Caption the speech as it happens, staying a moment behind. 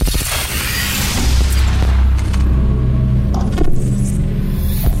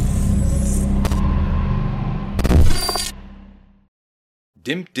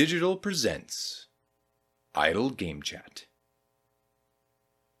Imp Digital presents Idle Game Chat.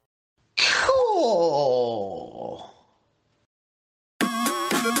 Cool.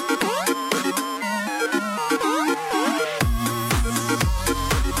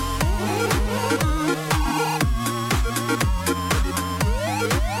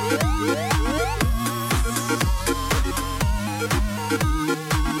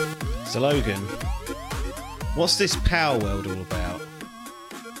 So Logan, what's this Power World all about?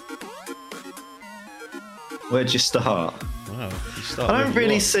 Where'd you start? Wow, you start I don't wherever you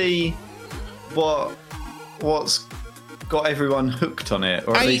really want. see what's got everyone hooked on it.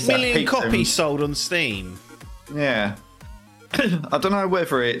 Or at 8 least that million piqued them. copies sold on Steam. Yeah. I don't know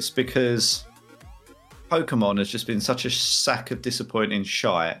whether it's because Pokemon has just been such a sack of disappointing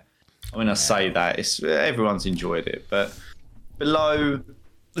shite. I mean, I say that everyone's enjoyed it, but below,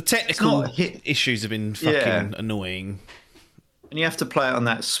 The technical not hit- issues have been fucking Yeah. annoying. and you have to play it on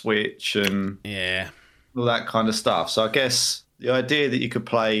that Switch and Yeah. all that kind of stuff. So I guess the idea that you could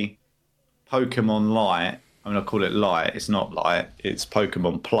play Pokemon Light, I mean, I call it Light. It's not Light. It's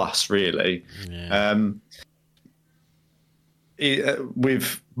Pokemon Plus, really. Yeah.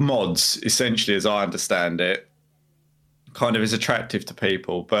 With mods, essentially, as I understand it, kind of is attractive to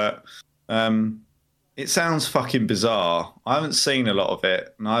people. But it sounds fucking bizarre. I haven't seen a lot of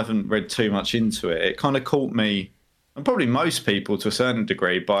it, and I haven't read too much into it. It kind of caught me, and probably most people to a certain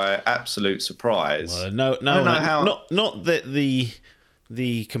degree, by absolute surprise. No, I don't know how- not that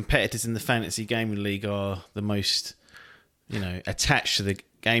the competitors in the fantasy gaming league are the most, attached to the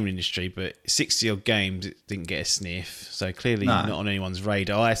gaming industry, but 60 odd games it didn't get a sniff. So clearly No. not on anyone's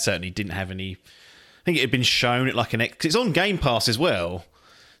radar. I certainly didn't have any. I think it had been shown at like cause it's on Game Pass as well.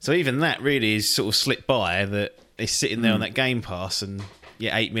 So even that really is sort of slipped by, that it's sitting there on that Game Pass, and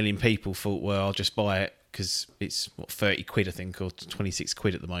 8 million people thought, well, I'll just buy it because it's 30 quid, I think, or 26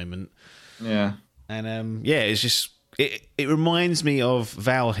 quid at the moment. Yeah. And it's just it reminds me of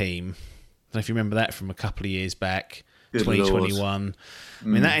Valheim. I don't know if you remember that from a couple of years back, Good 2021. I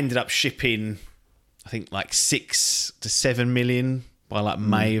mean, that ended up shipping, I think, like 6 to 7 million by like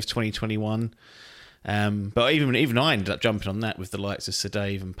May of 2021. But even I ended up jumping on that with the likes of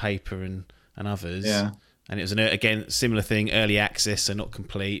Sedave and Paper and others. Yeah. And it was again similar thing, early access, so not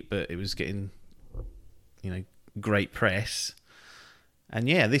complete, but it was getting great press. And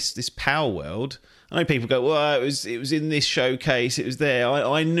this Power World, I know people go, well, it was in this showcase, it was there.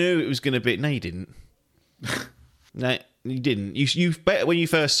 I knew it was going to be. No, you didn't. No, you didn't. You bet when you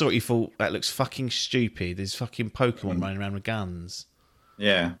first saw it, you thought that looks fucking stupid. There's fucking Pokemon running around with guns,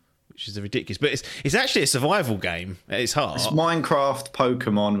 Yeah. which is ridiculous. But it's actually a survival game at its heart. It's Minecraft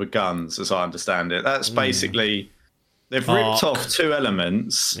Pokemon with guns, as I understand it. That's basically... They've ripped off two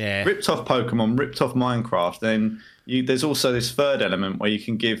elements. Yeah. Ripped off Pokemon, ripped off Minecraft. Then there's also this third element where you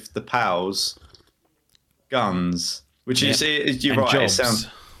can give the pals guns, which is, you're And right, jobs. it sounds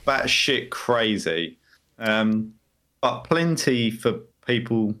batshit crazy. But plenty for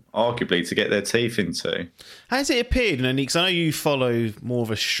people, arguably, to get their teeth into. Has it appeared in any? Because I know you follow more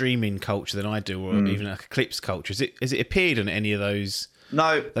of a streaming culture than I do, or even like a clips culture. Has it appeared on any of those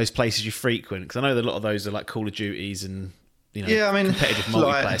places you frequent? Because I know that a lot of those are like Call of Duties and competitive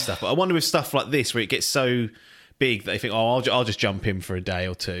multiplayer stuff. But I wonder with stuff like this, where it gets so big that they think, oh, I'll just jump in for a day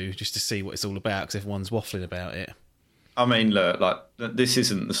or two just to see what it's all about, because everyone's waffling about it. I mean, look, like, this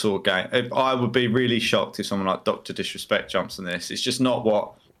isn't the sort of game... I would be really shocked if someone like Dr. Disrespect jumps on this. It's just not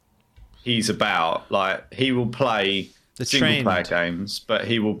what he's about. Like, he will play The single-player trend. games, but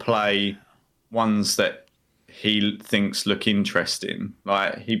he will play ones that he thinks look interesting.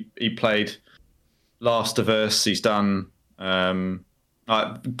 Like, he played Last of Us. He's done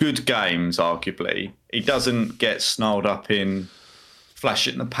good games, arguably. He doesn't get snarled up in flash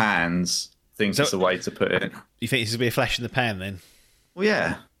it in the pans. I think is the way to put it. You think this will be a flash in the pan then? Well,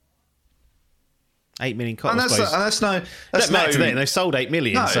 yeah. 8 million And copies. that's no. Doesn't matter to them. They've sold 8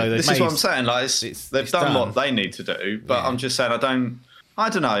 million. No, so this is what I'm saying. Like, they've done what they need to do. But I'm just saying, I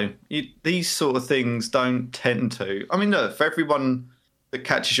don't know. These sort of things don't tend to. I mean, look, for everyone that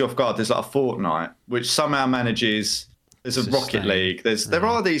catches you off guard, there's like a Fortnite, which somehow manages. There's a Rocket League. There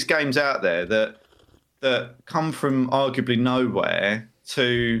are these games out there that come from arguably nowhere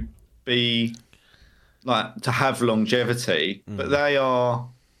to be like to have longevity, but they are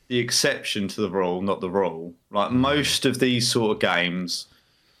the exception to the rule, not the rule. Like, most of these sort of games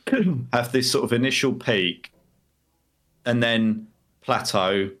have this sort of initial peak and then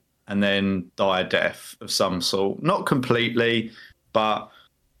plateau and then die a death of some sort. Not completely, but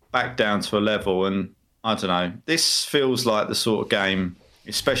back down to a level. And I don't know. This feels like the sort of game,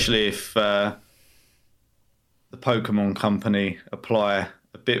 especially if the Pokemon Company apply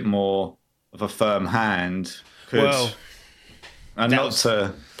bit more of a firm hand could, and not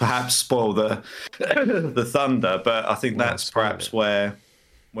to perhaps spoil the the thunder, but I think that's perhaps where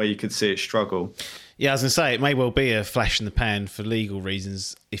you could see it struggle. Yeah, I was going to say, it may well be a flash in the pan for legal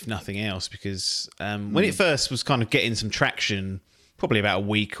reasons, if nothing else, because when it first was kind of getting some traction, probably about a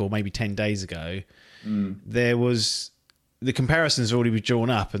week or maybe 10 days ago, there was... The comparisons already been drawn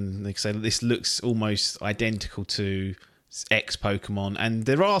up, and they say this looks almost identical to X Pokemon, and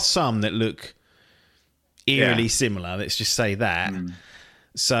there are some that look eerily similar. Let's just say that.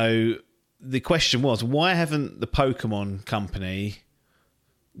 So the question was, why haven't the Pokemon company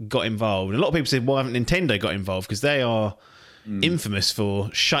got involved? And a lot of people said, why haven't Nintendo got involved? Because they are infamous for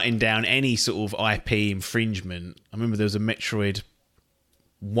shutting down any sort of IP infringement. I remember there was a Metroid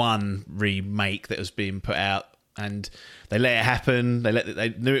 1 remake that was being put out, and they let it happen.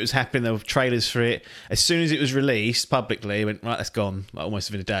 They knew it was happening. There were trailers for it. As soon as it was released publicly, they went, right, that's gone, like almost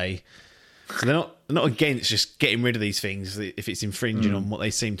within a day. So they're not against just getting rid of these things if it's infringing on what they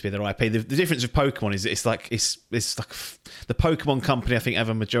seem to be their IP. The difference with Pokemon is it's like the Pokemon company, I think, have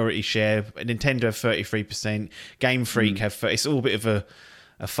a majority share. Nintendo have 33%. Game Freak have 30%. It's all a bit of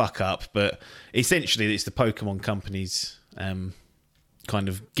a fuck up, but essentially it's the Pokemon company's kind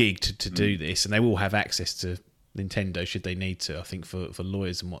of gig to do this, and they will have access to Nintendo should they need to, I think, for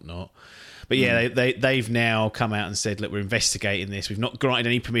lawyers and whatnot. But yeah, they've now come out and said, look, we're investigating this. We've not granted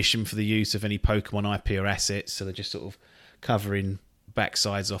any permission for the use of any Pokemon IP or assets, so they're just sort of covering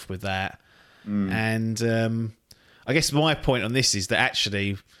backsides off with that. And I guess my point on this is that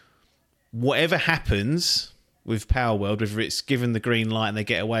actually, whatever happens with Power World, whether it's given the green light and they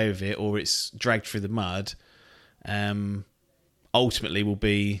get away with it, or it's dragged through the mud, ultimately will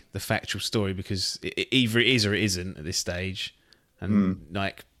be the factual story, because either it is or it isn't at this stage. And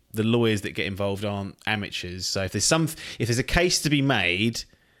like, the lawyers that get involved aren't amateurs. So if there's a case to be made,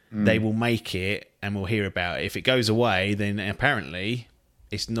 they will make it and we'll hear about it. If it goes away, then apparently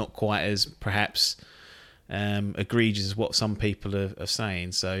it's not quite as perhaps egregious as what some people are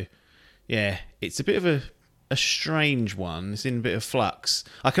saying. So yeah, it's a bit of a strange one. It's in a bit of flux.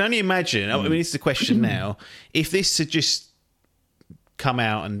 I can only imagine, I mean, it's the question now, if this had just come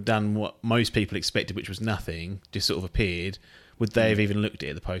out and done what most people expected, which was nothing, just sort of appeared, would they have even looked at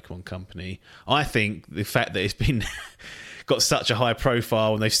it, the Pokemon company? I think the fact that it's been got such a high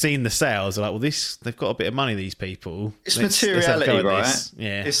profile and they've seen the sales, they're like, well, they've got a bit of money, these people. It's materiality, right? This.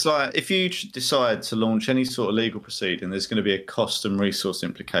 Yeah. It's like, if you decide to launch any sort of legal proceeding, there's going to be a cost and resource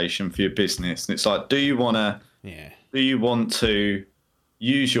implication for your business. And it's like, do you want to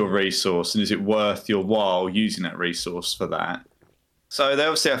use your resource, and is it worth your while using that resource for that? So they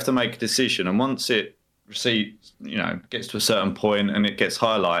obviously have to make a decision, and once it gets to a certain point and it gets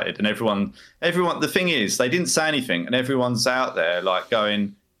highlighted, and everyone, the thing is, they didn't say anything, and everyone's out there like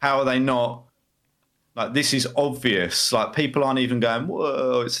going, how are they not, like, this is obvious. Like, people aren't even going,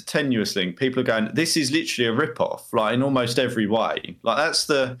 whoa, it's a tenuous link. People are going, this is literally a rip-off, like, in almost every way. Like, that's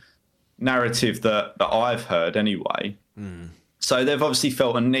the narrative that I've heard anyway. So they've obviously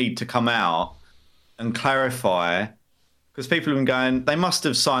felt a need to come out and clarify, because people have been going, they must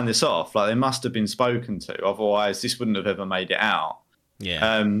have signed this off, like, they must have been spoken to, otherwise this wouldn't have ever made it out.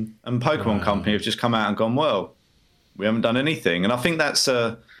 Yeah. And Pokemon Company have just come out and gone, well, we haven't done anything. And I think that's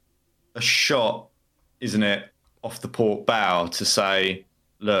a shot, isn't it, off the port bow to say,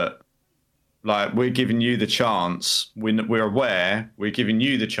 look, like, we're giving you the chance, we're aware, we're giving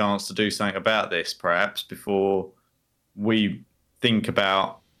you the chance to do something about this, perhaps, before we think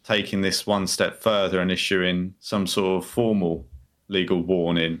about taking this one step further and issuing some sort of formal legal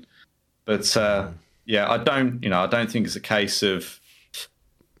warning. But I don't think it's a case of,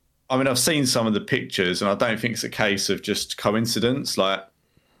 I mean, I've seen some of the pictures, and I don't think it's a case of just coincidence. Like,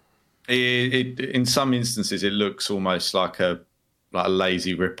 it in some instances, it looks almost like a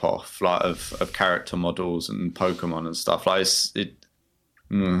lazy rip-off, like, of character models and Pokemon and stuff. Like,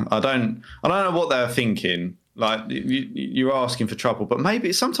 I don't know what they're thinking. Like, you're asking for trouble, but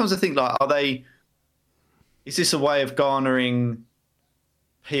maybe sometimes I think, like, is this a way of garnering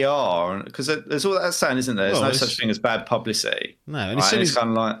PR? Because there's all that saying, isn't there? There's no such thing as bad publicity. No, and as soon as, kind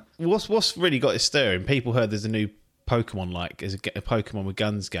of like, what's really got it stirring? People heard there's a new Pokemon, like, there's a Pokemon with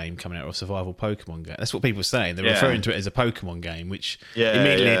Guns game coming out, or a survival Pokemon game. That's what people are saying. They're referring to it as a Pokemon game, which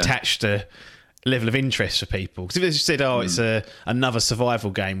immediately attached a level of interest for people. Because if they just said, it's another survival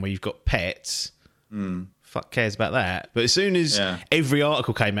game where you've got pets, fuck cares about that. But as soon as every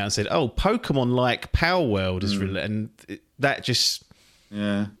article came out and said, Pokemon like Power World is really, and that just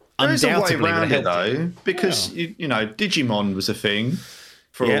there's a way around it though, because you know, Digimon was a thing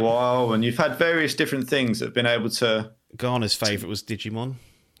for a while, and you've had various different things that have been able to. Garner's favourite was Digimon.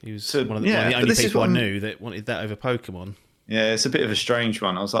 He was one of the only people I knew that wanted that over Pokemon. Yeah, it's a bit of a strange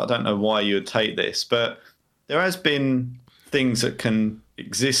one. I was like, I don't know why you would take this, but there has been things that can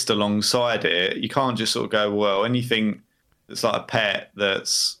exist alongside it. You can't just sort of go, well, anything that's like a pet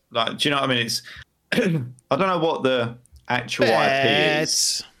that's like, do you know what I mean? It's I don't know what the actual IP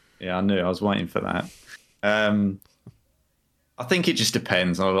is. Yeah, I knew. I was waiting for that. I think it just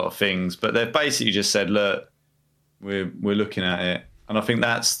depends on a lot of things, but they've basically just said, look, we're looking at it. And I think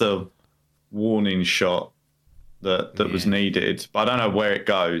that's the warning shot that was needed. But I don't know where it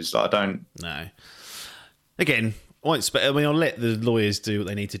goes. I don't know. Again, I'll let the lawyers do what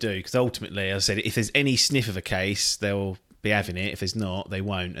they need to do, because ultimately, as I said, if there's any sniff of a case, they'll be having it. If there's not, they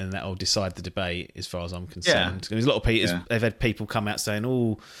won't, and that'll decide the debate as far as I'm concerned. There's a lot of people, they've had people come out saying,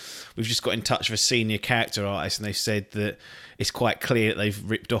 oh, we've just got in touch with a senior character artist, and they've said that it's quite clear that they've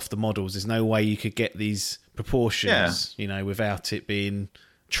ripped off the models. There's no way you could get these proportions, without it being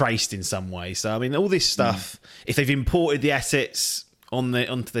traced in some way. So, I mean, all this stuff, if they've imported the assets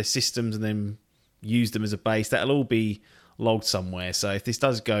onto their systems and then used them as a base, that'll all be logged somewhere. So if this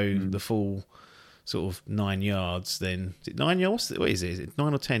does go the full sort of 9 yards, then is it 9 yards? What is it? Is it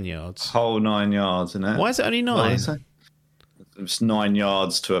 9 or 10 yards? Whole 9 yards, isn't it? Why is it only 9? It's 9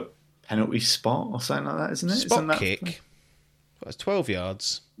 yards to a penalty spot or something like that, isn't it? Spot kick. That's 12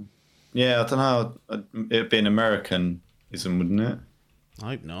 yards. Yeah, I don't know. It'd be an Americanism, wouldn't it?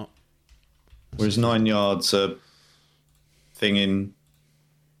 I hope not. Whereas 9 yards are thing in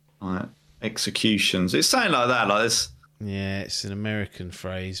like executions. It's something like that. Like this. Yeah, it's an American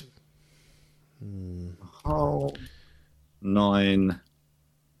phrase. Oh, 9.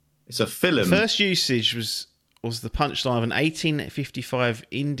 It's a film. The first usage was the punchline of an 1855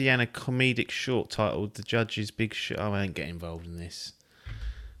 Indiana comedic short titled "The Judge's Big Show." Oh, I ain't getting involved in this.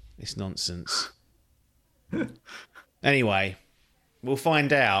 It's nonsense. Anyway, we'll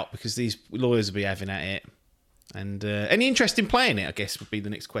find out, because these lawyers will be having at it. And any interest in playing it, I guess, would be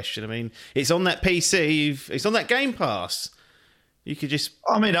the next question. I mean, it's on that PC. It's on that Game Pass. You could just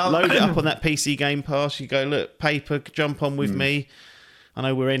load it up on that PC Game Pass. You go, look, Paper, jump on with me. I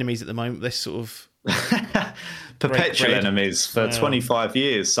know we're enemies at the moment. They're sort of perpetual enemies for 25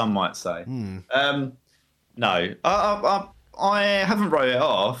 years, some might say. No, I haven't wrote it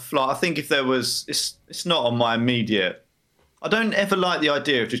off. Like, I think if there was, it's not on my immediate. I don't ever like the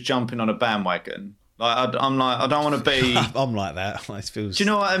idea of just jumping on a bandwagon. Like, I'm like, I don't want to be. I'm like that. It feels. Do you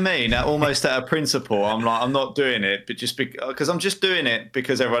know what I mean? Almost out of principle, I'm like, I'm not doing it, but just because I'm just doing it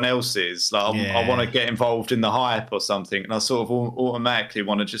because everyone else is. Like, I want to get involved in the hype or something, and I sort of automatically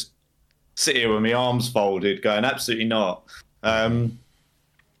want to just sit here with my arms folded, going, absolutely not.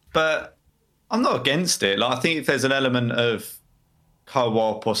 But I'm not against it. Like, I think if there's an element of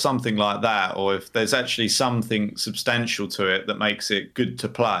co-op or something like that, or if there's actually something substantial to it that makes it good to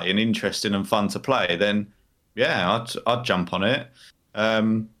play and interesting and fun to play, then I'd jump on it.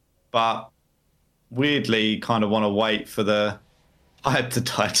 But weirdly, kind of want to wait for the hype to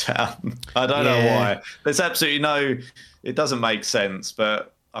die down. I don't know why. There's absolutely it doesn't make sense,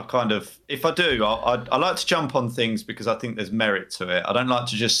 but I kind of, if I do, I like to jump on things because I think there's merit to it. I don't like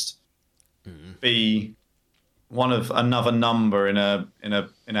to just be one of another number in a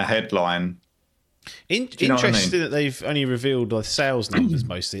headline. Interesting that they've only revealed the sales numbers,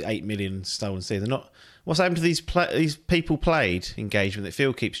 mostly 8 million stolen seed. They're not. What's happened to these people played engagement that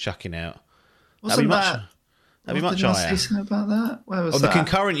Phil keeps chucking out? That'd be much higher. About that? Where was that? The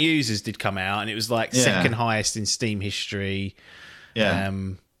concurrent users did come out, and it was like second highest in Steam history. Yeah.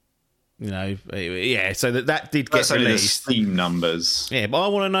 So that did get only released. The Steam numbers. Yeah, but I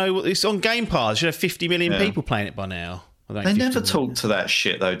want to know it's on Game Pass. You should have 50 million people playing it by now. They never talk to that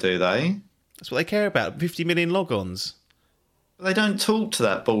shit, though, do they? That's what they care about. 50 million logons. They don't talk to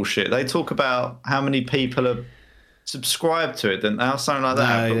that bullshit. They talk about how many people are subscribed to it, don't they? Or something like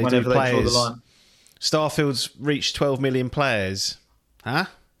that. No, but whenever they draw the line. Starfield's reached 12 million players. Huh?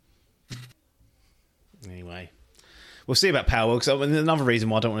 Anyway. We'll see about Power World, because another reason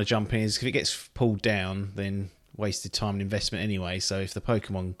why I don't want to jump in is if it gets pulled down, then wasted time and investment anyway. So if the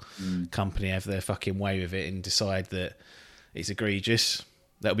Pokemon company have their fucking way with it and decide that it's egregious,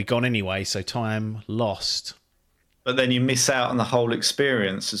 that'll be gone anyway. So time lost. But then you miss out on the whole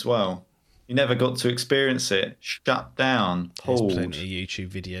experience as well. You never got to experience it. Shut down. Pulled. There's plenty of YouTube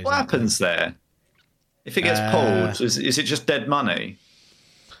videos. What happens there? If it gets pulled, is it just dead money?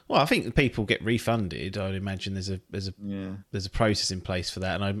 Well, I think people get refunded. I would imagine there's a process in place for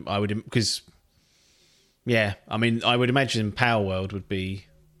that, and I would, because I would imagine Power World would be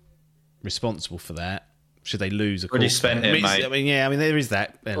responsible for that. should they lose a Already court spent case. it, mate. I mean, there is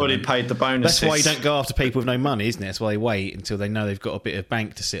that element. Already paid the bonuses. That's why you don't go after people with no money, isn't it? That's why they wait until they know they've got a bit of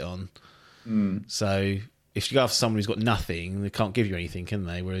bank to sit on. So if you go after someone who's got nothing, they can't give you anything, can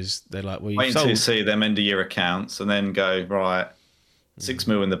they? Whereas they're like, well, wait you've until you sold. see them end of year accounts and then go, right, 6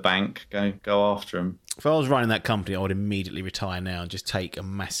 mil in the bank, go after them. If I was running that company, I would immediately retire now and just take a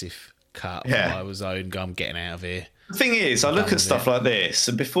massive cut of what I was owed and go, I'm getting out of here. The thing is, I look at stuff like this,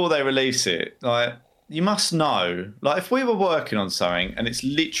 and before they release it, like, you must know, like, if we were working on something and it's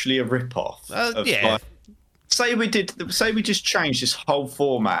literally a rip-off. Yeah. Like, say we just changed this whole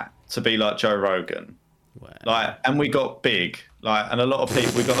format to be like Joe Rogan, like, and we got big, like, and a lot of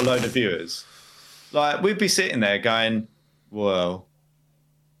people, we got a load of viewers, like, we'd be sitting there going, well,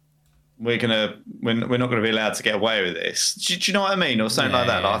 we're not gonna be allowed to get away with this. Do you know what I mean, or something like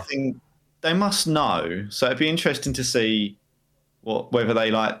that? Like, I think they must know. So it'd be interesting to see whether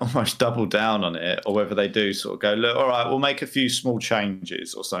they like almost double down on it, or whether they do sort of go, look, all right, we'll make a few small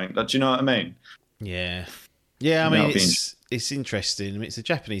changes or something. Like, do you know what I mean? Yeah. I mean, it's interesting. I mean, it's a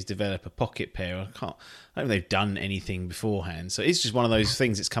Japanese developer, Pocket Pair. I don't think they've done anything beforehand. So it's just one of those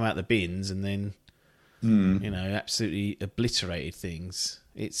things that's come out the bins and then, absolutely obliterated things.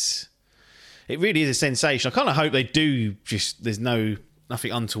 It really is a sensation. I kind of hope they do there's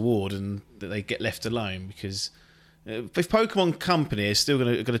nothing untoward and that they get left alone, because if Pokemon Company is still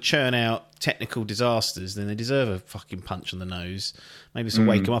going to churn out technical disasters, then they deserve a fucking punch on the nose. Maybe this will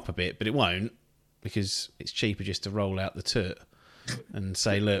wake them up a bit, but it won't, because it's cheaper just to roll out the toot and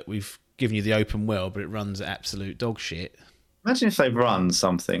say, look, we've given you the open world, but it runs absolute dog shit. Imagine if they run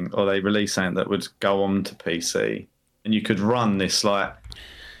something, or they release something that would go on to PC, and you could run this, like,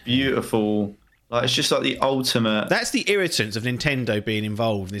 beautiful, like, it's just like the ultimate. That's the irritants of Nintendo being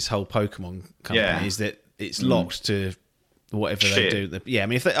involved in this whole Pokemon company, is that it's locked to whatever they do. I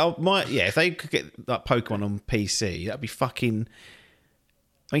mean, if they could get like Pokemon on PC, that'd be fucking.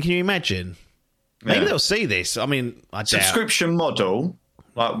 I mean, can you imagine? Maybe they'll see this. I mean, I doubt. Subscription model,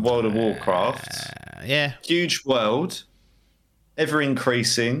 like World of Warcraft. Huge world, ever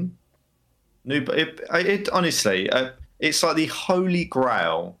increasing. Honestly, it's like the holy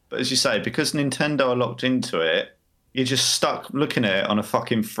grail. But as you say, because Nintendo are locked into it, you're just stuck looking at it on a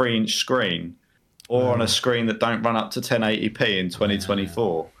fucking 3-inch screen, or on a screen that don't run up to 1080p in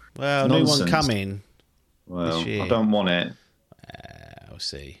 2024. Well, new one coming. Well, I don't want it. We'll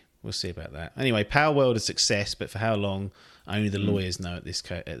see. We'll see about that. Anyway, Power World a success, but for how long? Only the lawyers know at this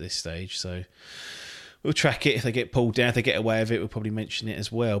stage. So we'll track it. If they get pulled down, if they get away with it, we'll probably mention it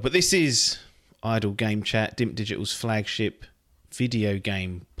as well. But this is Idle Game Chat, DIMP Digital's flagship video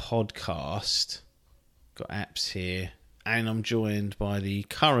game podcast. Got apps here, and I'm joined by the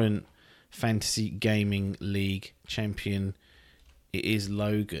current Fantasy Gaming League champion. It is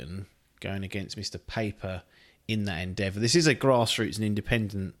Logan going against Mr. Paper in that endeavour. This is a grassroots and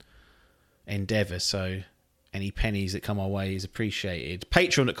independent endeavour, so any pennies that come our way is appreciated.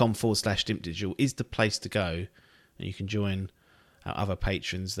 Patreon.com/DIMP Digital is the place to go, and you can join our other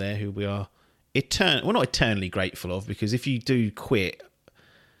patrons there who we are not eternally grateful of, because if you do quit,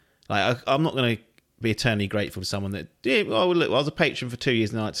 like, I'm not going to be eternally grateful to someone that, look, I was a patron for 2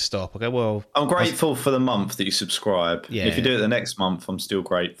 years and I had to stop. Okay, well, I'm grateful for the month that you subscribe. Yeah. If you do it the next month, I'm still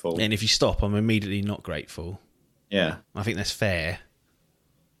grateful. And if you stop, I'm immediately not grateful. Yeah. I think that's fair.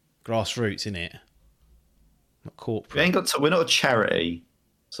 Grassroots, innit? Not corporate. We're not a charity,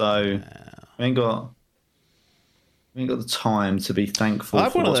 so we ain't got the time to be thankful. I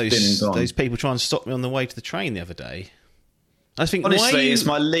had for one of what's those people try and stop me on the way to the train the other day. I think, honestly, it's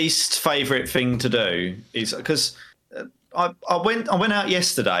my least favourite thing to do. Is because I went out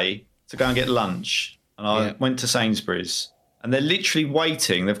yesterday to go and get lunch, and I went to Sainsbury's, and they're literally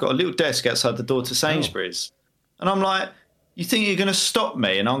waiting. They've got a little desk outside the door to Sainsbury's, and I'm like, you think you're going to stop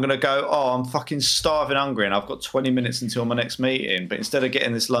me? And I'm going to go, I'm fucking starving hungry, and I've got 20 minutes until my next meeting. But instead of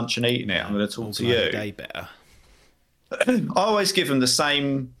getting this lunch and eating it, I'm going to talk to you. Day better. I always give them the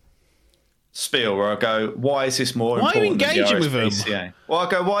same spiel where I go, why is this more important? Why are you engaging with them? Well, I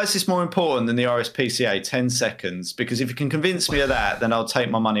go, why is this more important than the RSPCA? 10 seconds. Because if you can convince me of that, then I'll take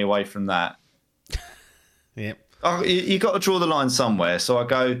my money away from that. Yep. You got to draw the line somewhere. So I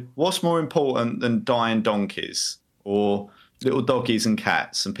go, what's more important than dying donkeys or little doggies and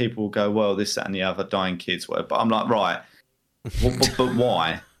cats? And people will go, well, this, that, and the other, dying kids, whatever. But I'm like, right, but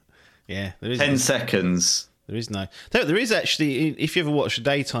why? Yeah, there is 10 seconds. There is no. There is actually. If you ever watch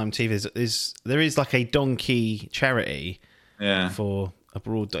daytime TV, there is like a donkey charity. Yeah. For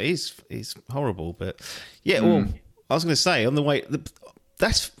abroad, it's horrible, but yeah. Well, I was going to say on the way.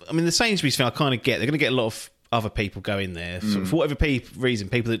 The Sainsbury's thing I kind of get. They're going to get a lot of other people go in there. For whatever reason,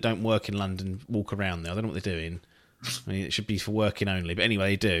 people that don't work in London walk around there. I don't know what they're doing. I mean, it should be for working only, but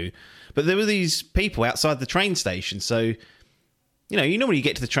anyway, they do. But there were these people outside the train station. So, you normally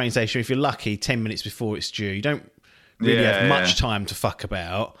get to the train station, if you're lucky, 10 minutes before it's due. You don't really have much time to fuck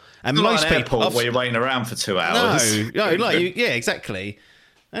about. And it's most like an people... where you're waiting around for 2 hours. No, exactly.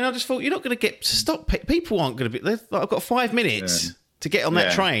 And I just thought, you're not going to get to stop. People aren't going to be... I've got 5 minutes to get on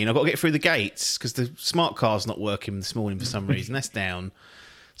that train. I've got to get through the gates because the smart car's not working this morning for some reason. That's down.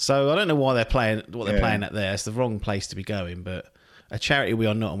 So I don't know why they're playing at there. It's the wrong place to be going. But a charity we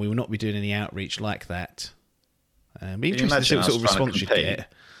are not, and we will not be doing any outreach like that. Be interested to see what sort of response you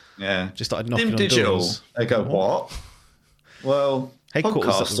get. Yeah. Just started knocking Dim on Digital, doors. they go, what? Well,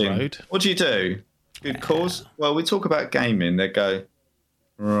 Headquarters up the podcasting. road. What do you do? Good cause? Well, we talk about gaming. They go,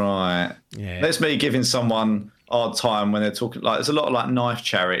 right. Yeah. That's me giving someone hard time when they're talking. Like, there's a lot of like knife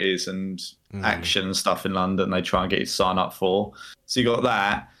charities and action stuff in London they try and get you to sign up for. So you got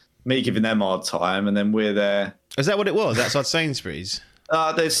that, me giving them hard time, and then we're there. Is that what it was? Outside Sainsbury's?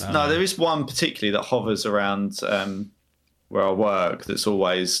 There is one particularly that hovers around where I work that's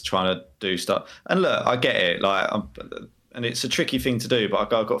always trying to do stuff. And look, I get it, and it's a tricky thing to do, but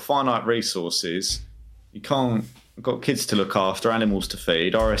I've got finite resources. I've got kids to look after, animals to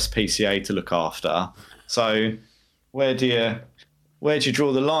feed, RSPCA to look after. So where do you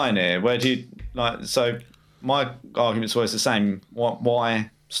draw the line here? Where do you So my argument's always the same.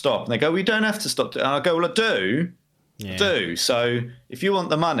 Why stop? And they go, we don't have to stop. And I go, well, I do. Yeah. I do. So if you want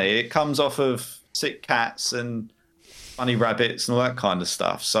the money, it comes off of sick cats and funny rabbits and all that kind of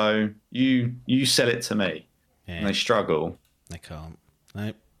stuff. So you sell it to me. Yeah. And they struggle. They can't.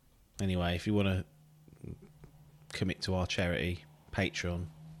 Nope. Anyway, if you want to commit to our charity,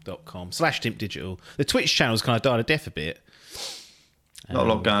 patreon.com/dimpdigital. The Twitch channel's kind of died a death a bit. Not a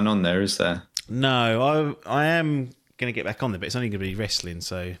lot going on there, is there? No, I am going to get back on there, but it's only going to be wrestling,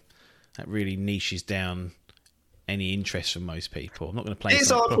 so that really niches down any interest from most people. I'm not going to play.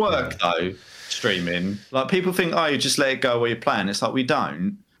 It's hard work though, streaming. Like, people think, oh, you just let it go while you're playing. It's like, we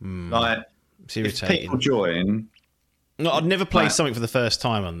don't. Like, it's irritating. If people join. No, I'd never play something for the first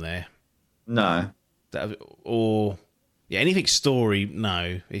time on there. No. Anything story,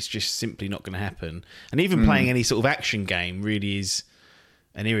 no. It's just simply not going to happen. And even playing any sort of action game really is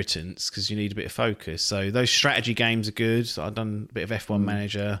an irritant because you need a bit of focus. So those strategy games are good. I've done a bit of F1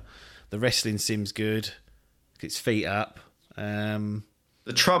 Manager. The wrestling sim's good. It's feet up. The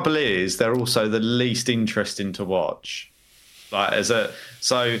trouble is, they're also the least interesting to watch. That's where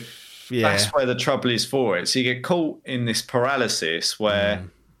the trouble is for it. So you get caught in this paralysis where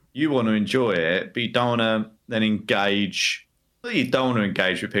you want to enjoy it, but you don't want to then engage. Well, you don't want to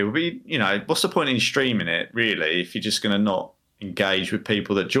engage with people, but what's the point in streaming it really if you're just going to not engage with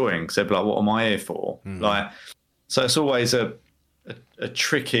people that join? Because they'll be like, what am I here for? So it's always a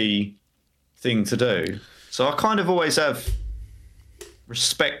tricky thing to do. So I kind of always have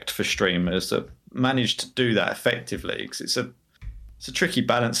respect for streamers that manage to do that effectively, because it's a tricky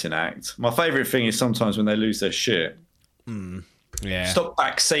balancing act. My favourite thing is sometimes when they lose their shit. Yeah. Stop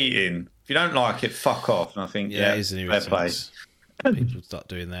backseating. If you don't like it, fuck off. And I think, it is an fair play. People start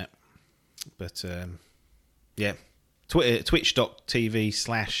doing that. But,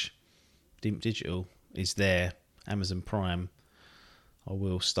 twitch.tv/dimpdigital is there. Amazon Prime. I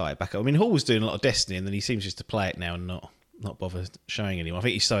will start it back up. I mean, Hall was doing a lot of Destiny, and then he seems just to play it now and not bother showing anyone. I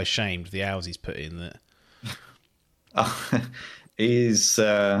think he's so ashamed of the hours he's put in that. He's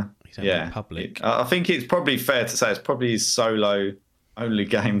public. I think it's probably fair to say it's probably his solo only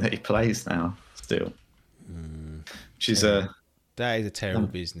game that he plays now still. Which is that is a terrible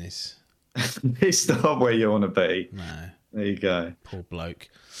business. It's not where you want to be. No. There you go. Poor bloke.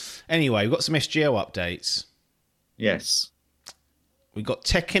 Anyway, we've got some SGL updates. Yes. We've got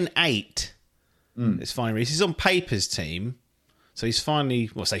Tekken 8. It's finally released. He's on Paper's team. So he's finally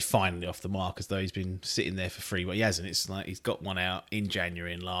off the mark, as though he's been sitting there for free. But he hasn't. It's like he's got one out in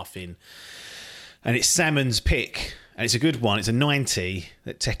January and laughing. And it's Salmon's pick. And it's a good one. It's a 90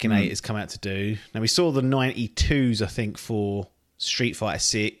 that Tekken 8 has come out to do. Now, we saw the 92s, I think, for Street Fighter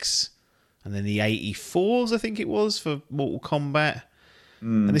 6. And then the 84s, I think it was, for Mortal Kombat.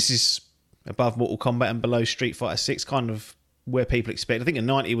 And this is above Mortal Kombat and below Street Fighter 6, kind of where people expect. I think a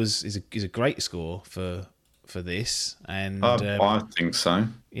 90 is a great score for this. And I think so.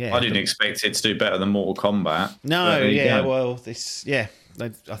 Yeah, I didn't expect it to do better than Mortal Kombat. No, I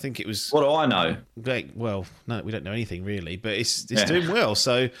think it was. What do I know? Great. Well, no, we don't know anything really, but it's doing well.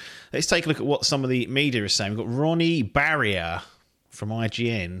 So let's take a look at what some of the media is saying. We've got Ronnie Barrier from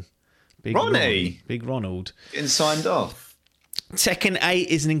IGN. Big Ronald. Getting signed off. Tekken 8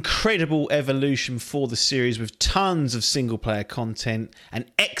 is an incredible evolution for the series with tons of single-player content, an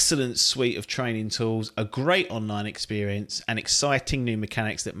excellent suite of training tools, a great online experience, and exciting new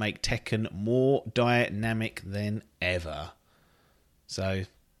mechanics that make Tekken more dynamic than ever. So,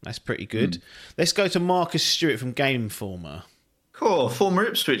 that's pretty good. Let's go to Marcus Stewart from Game Informer. Cool, former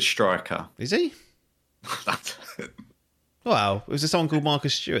Ipswich striker. Is he? Well, was there someone called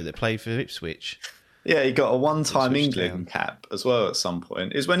Marcus Stewart that played for Ipswich? Yeah, he got a one-time England cap as well at some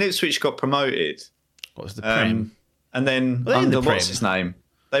point. It was when Ipswich got promoted. What was the Prem? And then under what's his name?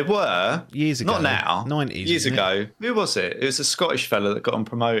 They were years ago. Not now. 90s. Years ago. Who was it? It was a Scottish fella that got them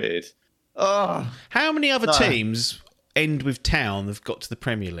promoted. Oh, how many other teams end with Town have got to the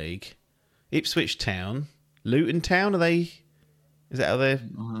Premier League? Ipswich Town, Luton Town. Are they? Is that how they're?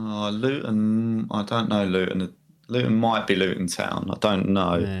 Luton. I don't know. Luton. Luton might be Luton Town. I don't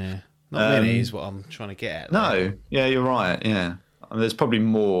know. Yeah. Not many is what I'm trying to get at. No, yeah, you're right. Yeah, I mean, there's probably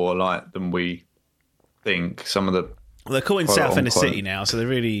more than we think. Some of the they're calling Southend a city now, so they're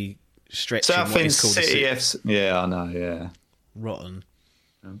really stretching what is called City a city. Yeah, I know. Yeah, rotten.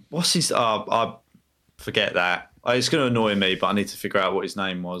 What's his? I forget that. It's going to annoy me, but I need to figure out what his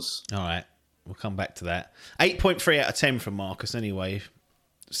name was. All right, we'll come back to that. 8.3 out of 10 from Marcus. Anyway,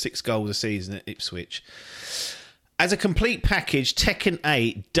 6 goals a season at Ipswich. As a complete package, Tekken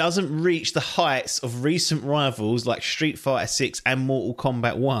 8 doesn't reach the heights of recent rivals like Street Fighter 6 and Mortal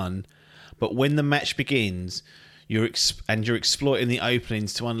Kombat 1, but when the match begins, you're exploiting the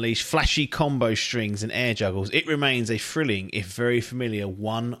openings to unleash flashy combo strings and air juggles, it remains a thrilling, if very familiar,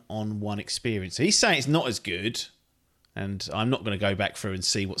 one-on-one experience. So he's saying it's not as good, and I'm not going to go back through and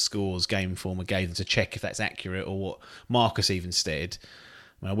see what scores Game Informer gave them to check if that's accurate or what Marcus even said.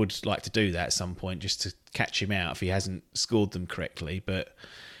 I would like to do that at some point just to catch him out if he hasn't scored them correctly. But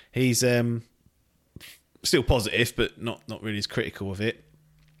he's still positive, but not really as critical of it.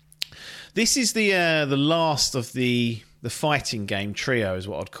 This is the last of the fighting game trio, is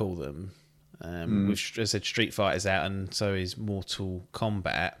what I'd call them. With, as I said, Street Fighter's out, and so is Mortal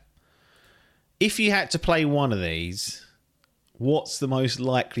Kombat. If you had to play one of these, what's the most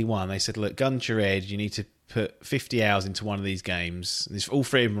likely one? They said, look, gun to your head, you need to put 50 hours into one of these games. There's all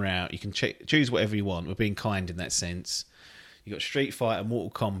 3 of them are out. You can choose whatever you want. We're being kind in that sense. You got Street Fighter,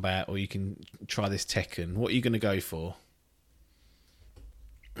 Mortal Kombat, or you can try this Tekken. What are you going to go for?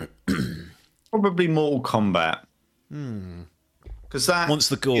 Probably Mortal Kombat. Because that Wants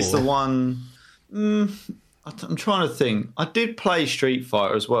the gore. is the one. I'm trying to think. I did play Street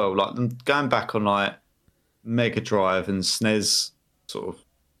Fighter as well. Like going back on like Mega Drive and SNES sort of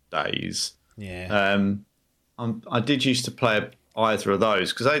days. Yeah. I did used to play either of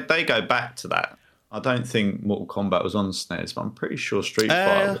those because they go back to that. I don't think Mortal Kombat was on SNES, but I'm pretty sure Street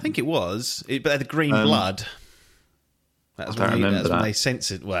Fighter. I think it was. But they had the green blood. That's when they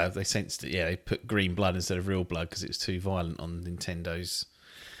censored. Well, they censored it. Yeah, they put green blood instead of real blood because it was too violent on Nintendo's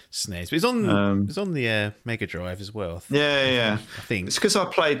SNES. But it was on the Mega Drive as well. Yeah. I think it's because I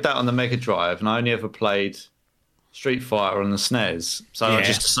played that on the Mega Drive, and I only ever played Street Fighter on the SNES, so I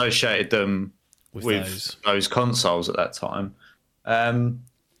just associated them with those consoles at that time.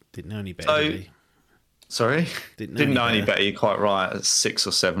 Didn't know any better. Did he? Sorry, didn't know any better. You're quite right. At 6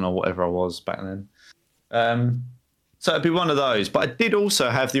 or 7 or whatever I was back then. So it'd be one of those. But I did also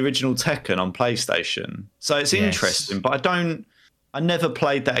have the original Tekken on PlayStation, so it's interesting. But I never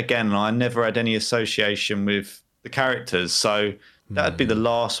played that again, and I never had any association with the characters. So that'd be the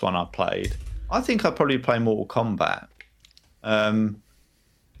last one I played. I think I'd probably play Mortal Kombat.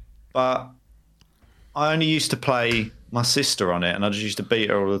 But I only used to play my sister on it, and I just used to beat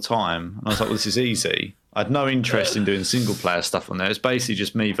her all the time. And I was like, well, this is easy. I had no interest in doing single player stuff on there. It's basically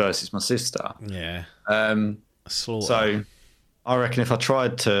just me versus my sister. Yeah. So I reckon if I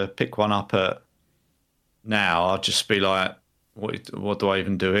tried to pick one up at now, I'd just be like, what do I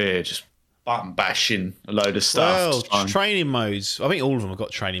even do here? Just button bashing a load of stuff. Well, training modes. I think all of them have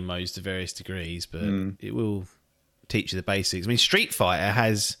got training modes to various degrees, but it will teach you the basics. I mean, Street Fighter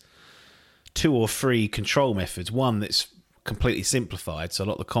has 2 or 3 control methods. One that's completely simplified, so a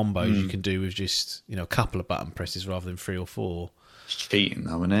lot of the combos you can do with just a couple of button presses rather than 3 or 4. It's cheating,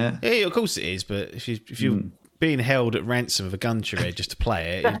 though, isn't it? Yeah, of course it is. But if you're being held at ransom with a gun to your head just to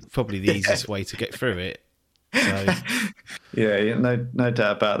play it, it's probably the easiest way to get through it. So. Yeah, no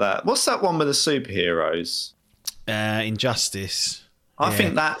doubt about that. What's that one with the superheroes? Injustice. I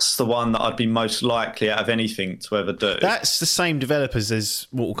think that's the one that I'd be most likely out of anything to ever do. That's the same developers as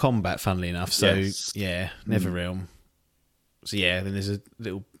Mortal Kombat, funnily enough. So, NetherRealm. So, then there's a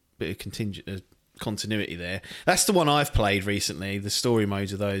little bit of continuity there. That's the one I've played recently, the story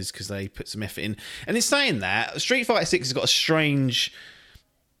modes of those, because they put some effort in. And in saying that, Street Fighter 6 has got a strange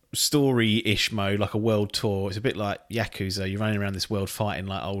story-ish mode, like a world tour. It's a bit like Yakuza. You're running around this world fighting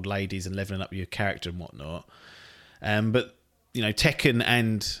like old ladies and leveling up your character and whatnot. But, you know, Tekken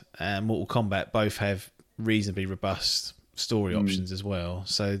and Mortal Kombat both have reasonably robust story options as well.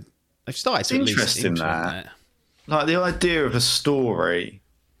 So they've started to at least implement that. Like the idea of a story...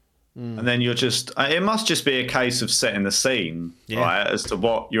 And then you're just... It must just be a case of setting the scene, right, as to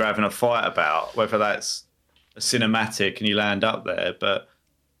what you're having a fight about, whether that's a cinematic and you land up there. But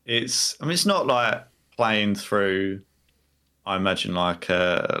it's... I mean, it's not like playing through, I imagine, like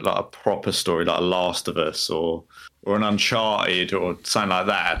a proper story, like a Last of Us or an Uncharted or something like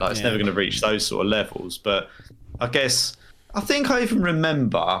that. Like, it's never going to reach those sort of levels. But I guess... I think I even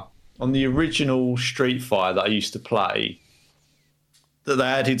remember on the original Street Fighter that I used to play... that they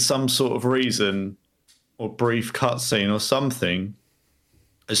added some sort of reason or brief cutscene or something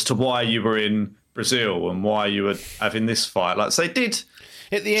as to why you were in Brazil and why you were having this fight. Like, so they did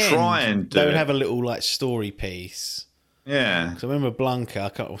at the end, they would have a little like story piece. Yeah. Because I remember Blanca, I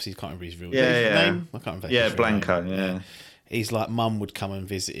can't remember his real name. I can't remember. Yeah, Blanca, yeah. He's like, Mum would come and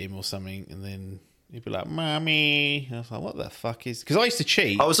visit him or something, and then he'd be like, Mummy. And I was like, what the fuck is... Because I used to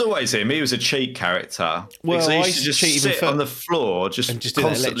cheat. I was always him. He was a cheat character. Well, I used to just sit on the floor, just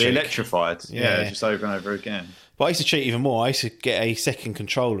constantly electrified. Yeah, just over and over again. But I used to cheat even more. I used to get a second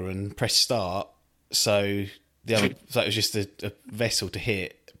controller and press start, so it was just a vessel to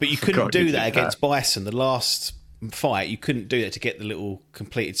hit. But you couldn't do that against Bison. The last fight, you couldn't do that to get the little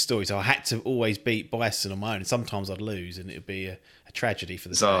completed story. So I had to always beat Bison on my own. And sometimes I'd lose, and it would be a tragedy for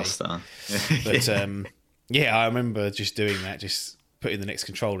the disaster. But I remember just doing that, just putting the next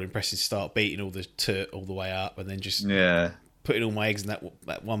controller and pressing start, beating all the way up, and then just putting all my eggs in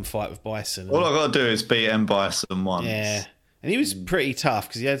that one fight with Bison. All I got to do is beat M Bison once. Yeah, and he was pretty tough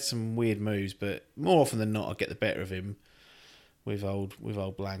because he had some weird moves, but more often than not, I'd get the better of him with old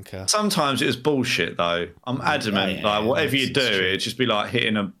Blanca. Sometimes it was bullshit though. I'm adamant, like whatever you do, it'd just be like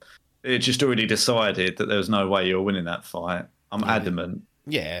hitting a. It just already decided that there was no way you were winning that fight. I'm adamant.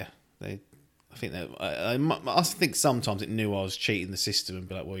 Yeah, I think sometimes it knew I was cheating the system and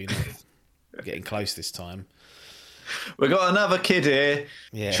be like, well, you're not getting close this time. We got another kid here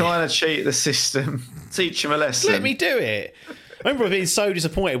trying to cheat the system. Teach him a lesson. Let me do it. I remember being so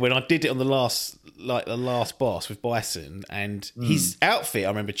disappointed when I did it on the last boss with Bison, and his outfit, I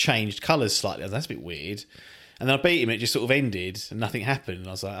remember, changed colours slightly. I was like, that's a bit weird. And then I beat him, and it just sort of ended, and nothing happened. And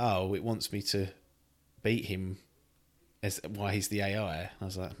I was like, oh, it wants me to beat him as why he's the AI. I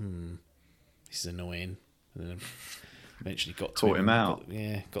was like, this is annoying. And then eventually caught him out.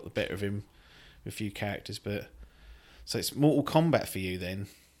 Got the better of him with a few characters. But so it's Mortal Kombat for you then?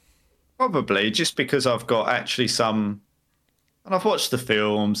 Probably, just because I've got actually some, and I've watched the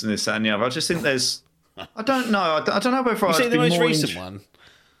films and this that, and the other. I just think there's, I don't know. I don't know whether I'd be the most more recent one.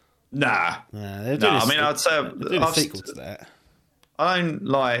 Nah. I mean, I'd say a sequel to that. I don't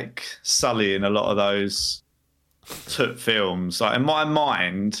like sullying a lot of those took films. Like in my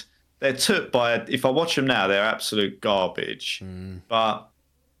mind, they're took by. If I watch them now, they're absolute garbage. But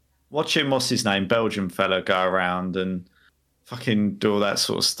watching what's his name, Belgian fella, go around and fucking do all that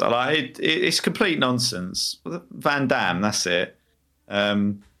sort of stuff, like it's complete nonsense. Van Damme, that's it.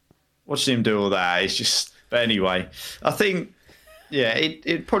 Watching him do all that, it's just. But anyway, I think. Yeah,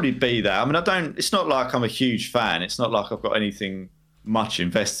 it'd probably be that. I mean, it's not like I'm a huge fan. It's not like I've got anything much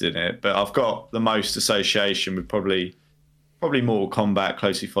invested in it, but I've got the most association with probably Mortal Kombat,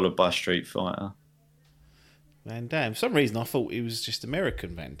 closely followed by Street Fighter. Van Damme. For some reason, I thought he was just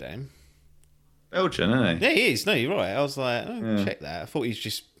American Van Damme. Belgian, isn't he? Yeah, he is. No, you're right. I was like, check that. I thought he's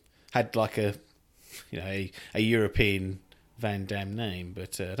just had like a European Van Damme name,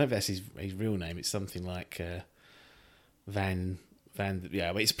 but I don't think that's his real name. It's something like Van.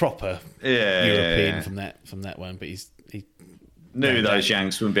 Yeah, but it's proper European from that one. But he knew those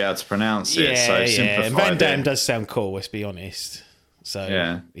Yanks wouldn't be able to pronounce it, so simplified. Van Damme does sound cool. Let's be honest.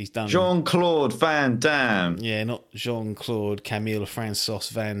 So he's done Jean-Claude Van Damme. Yeah, not Jean-Claude Camille Francois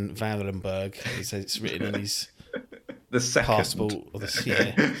Van Valenberg. It's written on his the second passport. But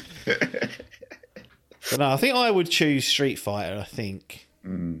no, I think I would choose Street Fighter. I think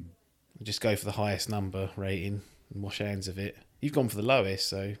I'd just go for the highest number rating and wash hands of it. You've gone for the lowest,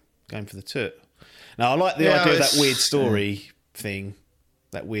 so going for the toot. Now I like the idea of that weird story thing,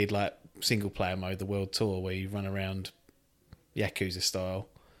 that weird like single player mode, the world tour where you run around Yakuza style.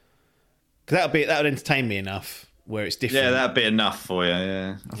 Because that would entertain me enough where it's different. Yeah, that'd be enough for you.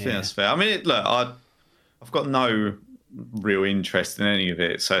 Yeah, I think that's fair. I mean, look, I've got no real interest in any of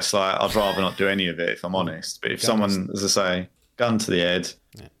it. So it's like I'd rather not do any of it if I'm honest. But if someone, as I say, gun to the head,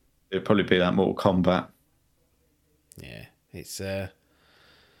 it'd probably be that Mortal Kombat. Yeah, it's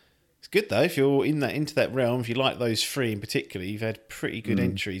good though. If you're into that realm, if you like those three in particular, you've had pretty good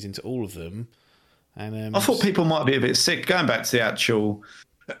entries into all of them. And I thought people might be a bit sick going back to the actual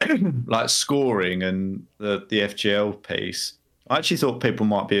like scoring and the FGL piece. I actually thought people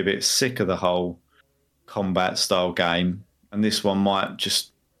might be a bit sick of the whole combat style game, and this one might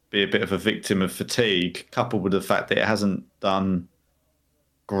just be a bit of a victim of fatigue, coupled with the fact that it hasn't done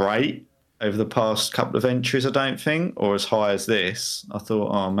great over the past couple of entries, I don't think, or as high as this. I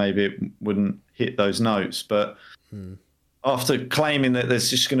thought, oh, maybe it wouldn't hit those notes. But after claiming that there's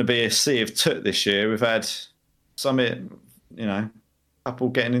just going to be a sea of toot this year, we've had couple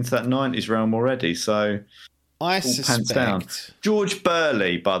getting into that 90s realm already. So I suspect down. George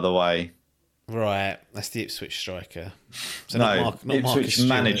Burley, by the way. Right, that's the Ipswich striker. So not Ipswich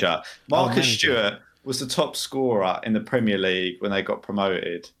manager. Marcus Stewart was the top scorer in the Premier League when they got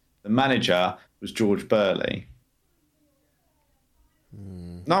promoted. The manager was George Burley.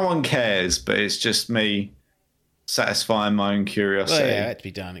 No one cares, but it's just me satisfying my own curiosity. Well, yeah, it had to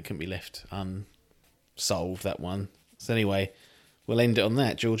be done. It couldn't be left unsolved, that one. So anyway, we'll end it on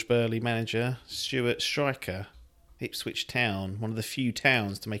that. George Burley, manager. Stewart, striker. Ipswich Town, one of the few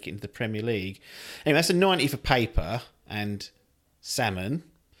towns to make it into the Premier League. Anyway, that's a 90 for Paper and Salmon.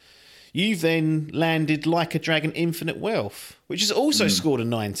 You've then landed Like a Dragon Infinite Wealth, which has also scored a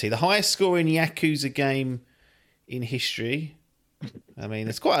 90, the highest scoring Yakuza game in history. I mean,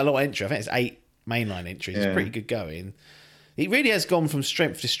 there's quite a lot of entry. I think it's 8 mainline entries. Yeah. It's pretty good going. It really has gone from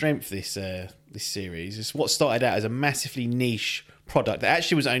strength to strength, this series. It's what started out as a massively niche product that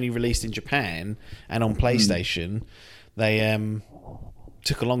actually was only released in Japan and on PlayStation. They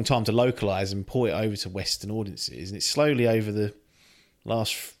took a long time to localise and port it over to Western audiences, and it's slowly over the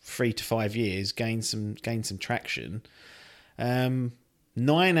last 3 to 5 years gained some traction. 9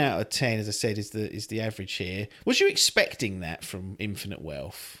 out of 10, as I said, is the average here. Was you expecting that from Infinite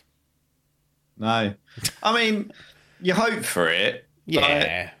Wealth? No, I mean, you hope for it.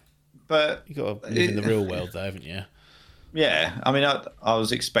 Yeah, but you got to live in the real world, though, haven't you? Yeah, I mean, I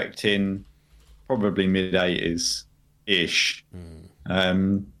was expecting probably mid-80s ish.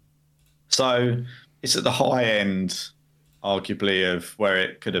 So it's at the high end, arguably, of where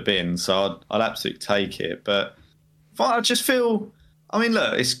it could have been. So I'd absolutely take it. But I just feel, I mean,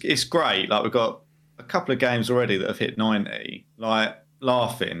 look, it's great. Like, we've got a couple of games already that have hit 90. Like,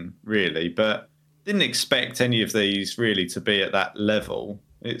 laughing, really. But didn't expect any of these really to be at that level.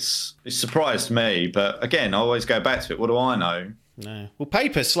 It's surprised me, but again, I always go back to it. What do I know? No. Well,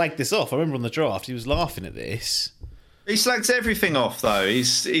 Paper slagged this off. I remember on the draft, he was laughing at this. He slags everything off, though.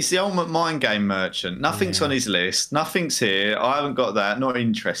 He's the ultimate mind game merchant. Nothing's on his list. Nothing's here. I haven't got that. Not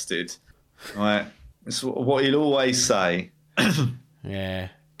interested. Right? It's what he'll always say. Yeah.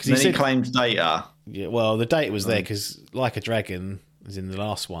 Because he claims data. Yeah. Well, the data was there because Like a Dragon, as in the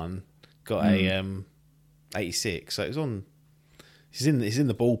last one, got a 86. So it was on. He's in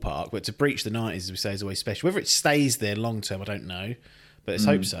the ballpark, but to breach the 90s, as we say, is always special. Whether it stays there long term, I don't know, but let's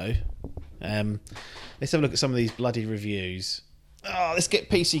hope so. Let's have a look at some of these bloody reviews. Oh, let's get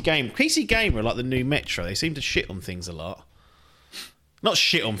PC Gamer. PC Gamer are like the new Metro. They seem to shit on things a lot. Not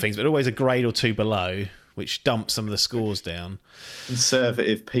shit on things, but always a grade or two below, which dumps some of the scores down.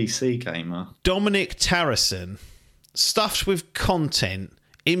 Conservative PC Gamer. Dominic Tarrison. Stuffed with content,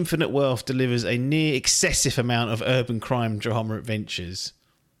 Infinite Wealth delivers a near excessive amount of urban crime drama adventures.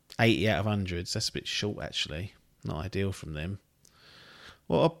 80 out of 100s. That's a bit short, actually. Not ideal from them.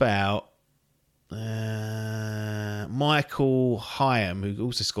 What about Michael Hyam, who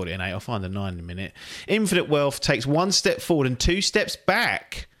also scored it an 8? I'll find a 9 in a minute. Infinite Wealth takes 1 step forward and 2 steps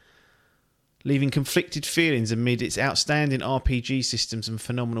back, leaving conflicted feelings amid its outstanding RPG systems and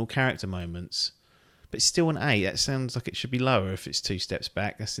phenomenal character moments. But it's still an 8. That sounds like it should be lower if it's 2 steps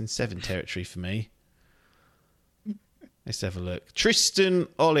back. That's in 7 territory for me. Let's have a look. Tristan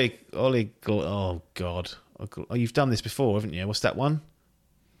Olig. Oh, God. Oh, you've done this before, haven't you? What's that one?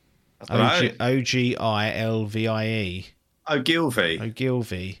 Ogilvie.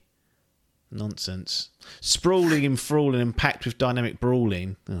 Ogilvie. Nonsense. Sprawling, enthralling, and packed with dynamic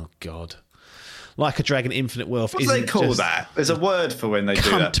brawling. Oh, God. Like a Dragon Infinite Wealth. What do they call that? There's a word for when they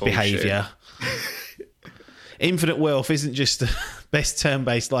do that bullshit. Behaviour. Infinite Wealth isn't just the best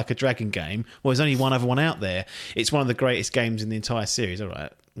turn-based Like a Dragon game. Well, there's only one other one out there. It's one of the greatest games in the entire series. All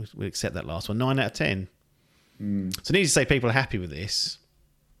right, we'll accept that last one. 9 out of 10. So I need to say people are happy with this.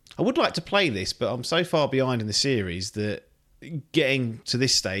 I would like to play this, but I'm so far behind in the series that getting to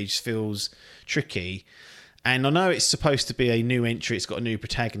this stage feels tricky. And I know it's supposed to be a new entry, it's got a new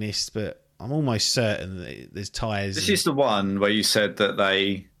protagonist, but I'm almost certain that there's ties. This is the one where you said that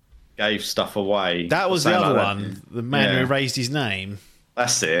they gave stuff away. That was the other one, the man who erased his name.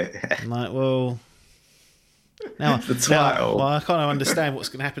 That's it. I'm like, well... Now, the title. Well, I kind of understand what's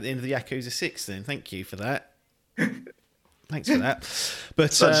going to happen at the end of the Yakuza 6 then. Thank you for that. Thanks for that.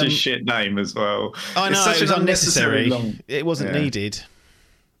 But such a shit name as well. I know, it was unnecessary. Long... It wasn't needed.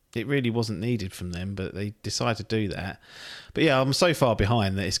 It really wasn't needed from them, but they decided to do that. But yeah, I'm so far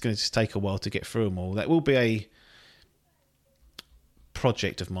behind that it's going to just take a while to get through them all. That will be a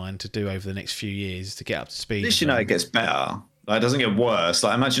project of mine to do over the next few years to get up to speed. At least you know it gets better. Like, it doesn't get worse.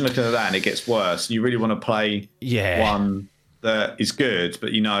 Like, imagine looking at that and it gets worse. And you really want to play one that is good,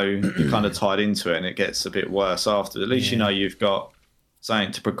 but you know you're kind of tied into it and it gets a bit worse after. At least you know you've got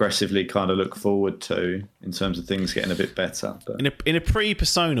something to progressively kind of look forward to in terms of things getting a bit better. But... In a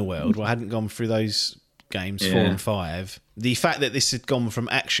pre-Persona world where I hadn't gone through those games 4 and 5, the fact that this had gone from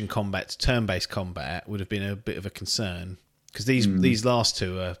action combat to turn-based combat would have been a bit of a concern, because these last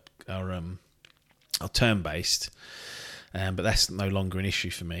two are turn-based. But that's no longer an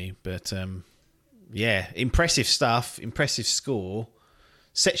issue for me. But impressive stuff, impressive score,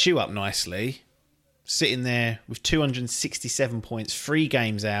 sets you up nicely. Sitting there with 267 points, 3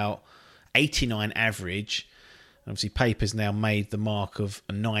 games out, 89 average. Obviously, Paper's now made the mark of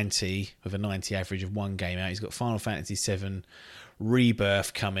a 90 with a 90 average of 1 game out. He's got Final Fantasy VII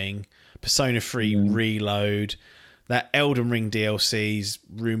Rebirth coming, Persona 3 Reload, that Elden Ring DLC's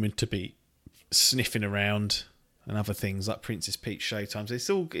rumoured to be sniffing around, and other things like Princess Peach Showtime.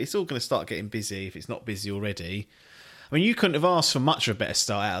 So it's all going to start getting busy if it's not busy already. I mean, you couldn't have asked for much of a better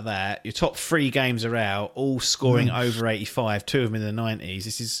start out of that. Your top 3 games are out, all scoring over 85, 2 of them in the 90s.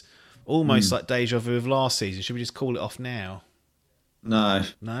 This is almost like deja vu of last season. Should we just call it off now? No.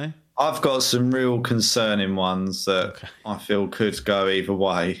 No? I've got some real concerning ones that I feel could go either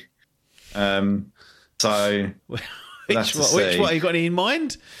way. So which what, you got any in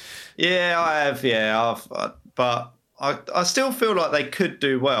mind? Yeah, I have. Yeah, but I still feel like they could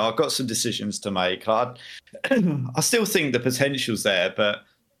do well. I've got some decisions to make. I still think the potential's there, but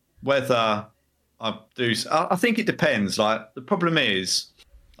whether I do, I think it depends. Like, the problem is,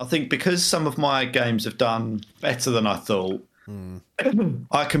 I think because some of my games have done better than I thought,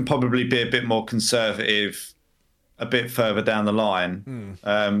 I can probably be a bit more conservative a bit further down the line.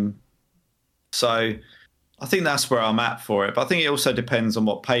 So I think that's where I'm at for it. But I think it also depends on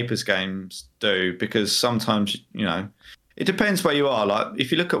what Papers games do, because sometimes, you know, it depends where you are. Like,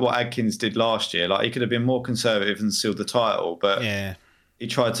 if you look at what Adkins did last year, like, he could have been more conservative and sealed the title, but he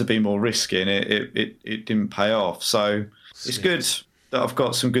tried to be more risky and it didn't pay off. So it's good that I've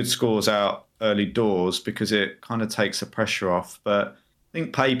got some good scores out early doors, because it kind of takes the pressure off. But I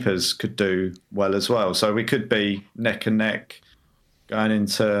think Papers could do well as well. So we could be neck and neck going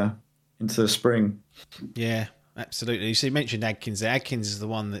into the spring. Yeah, absolutely. So you mentioned Adkins there. Adkins is the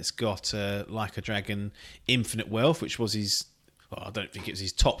one that's got Like a Dragon Infinite Wealth, which was his... Well, I don't think it was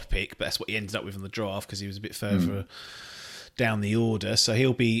his top pick, but that's what he ended up with in the draft, because he was a bit further down the order. So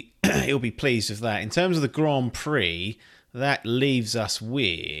he'll be pleased with that. In terms of the Grand Prix, that leaves us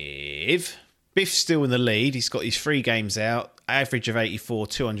with... Biff's still in the lead. He's got his 3 games out, average of 84,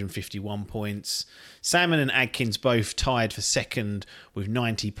 251 points. Salmon and Adkins both tied for second with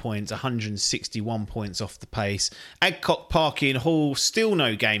 90 points, 161 points off the pace. Adcock, Parky and Hall still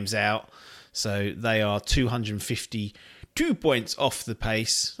no games out, so they are 252 points off the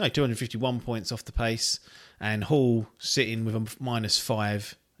pace. No, 251 points off the pace. And Hall sitting with a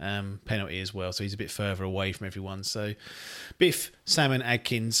 -5 penalty as well, so he's a bit further away from everyone. So Biff, Salmon,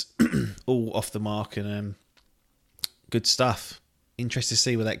 Adkins all off the mark, and good stuff. Interested to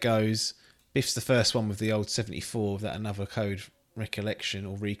see where that goes. Biff's the first one with the old 74, with that another code recollection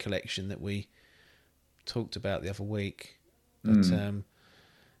that we talked about the other week. But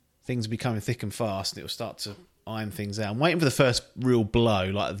things are becoming thick and fast, and it'll start to iron things out. I'm waiting for the first real blow,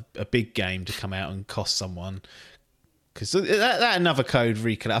 like a big game to come out and cost someone. Because that another code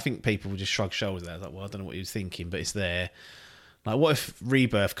recollect, I think people will just shrug shoulders at that. Like, well, I don't know what he was thinking, but it's there. Like, what if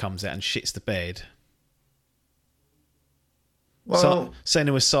Rebirth comes out and shits the bed? Well,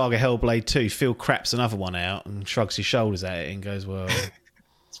 Senua Saga Hellblade 2, Phil craps another one out and shrugs his shoulders at it and goes, well...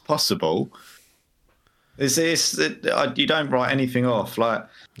 It's possible. You don't write anything off. Like,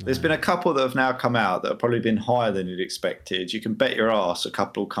 there's been a couple that have now come out that have probably been higher than you'd expected. You can bet your ass a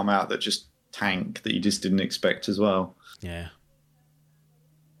couple will come out that just tank, that you just didn't expect as well. Yeah.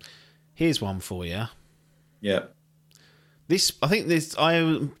 Here's one for you. Yeah.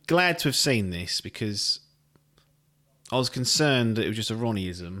 I'm glad to have seen this, because I was concerned that it was just a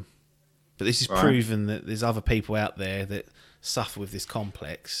Ronnieism. but this is proven that there's other people out there that suffer with this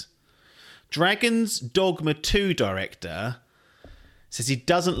complex. Dragon's Dogma 2 director says he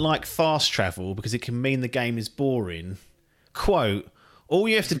doesn't like fast travel because it can mean the game is boring. Quote, all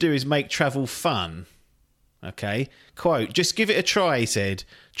you have to do is make travel fun. Okay. Quote, just give it a try, he said.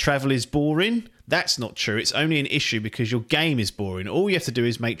 Travel is boring? That's not true. It's only an issue because your game is boring. All you have to do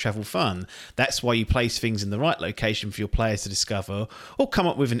is make travel fun. That's why you place things in the right location for your players to discover, or come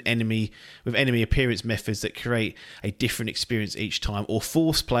up with enemy appearance methods that create a different experience each time, or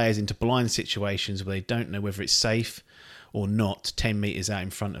force players into blind situations where they don't know whether it's safe or not 10 metres out in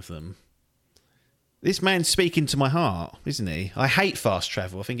front of them. This man's speaking to my heart, isn't he? I hate fast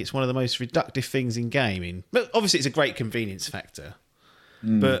travel. I think it's one of the most reductive things in gaming. But obviously it's a great convenience factor.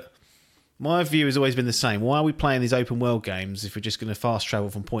 But my view has always been the same. Why are we playing these open world games if we're just going to fast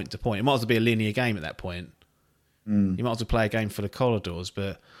travel from point to point? It might as well be a linear game at that point. You might as well play a game full of corridors.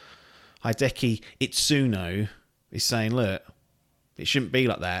 But Hideki Itsuno is saying, look, it shouldn't be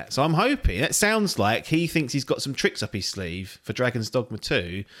like that. So I'm hoping, it sounds like he thinks he's got some tricks up his sleeve for Dragon's Dogma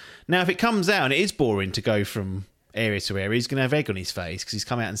 2. Now, if it comes out and it is boring to go from area to area, he's going to have egg on his face because he's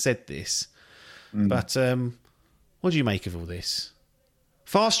come out and said this. But what do you make of all this?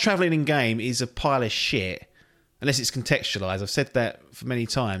 Fast travelling in game is a pile of shit, unless it's contextualised. I've said that for many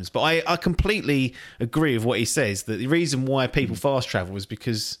times. But I completely agree with what he says, that the reason why people fast travel is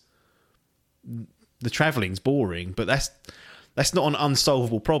because the travelling's boring, but that's not an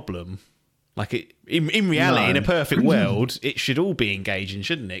unsolvable problem. Like in reality, in a perfect world, it should all be engaging,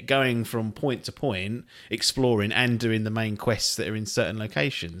 shouldn't it? Going from point to point, exploring and doing the main quests that are in certain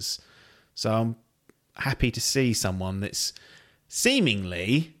locations. So I'm happy to see someone that's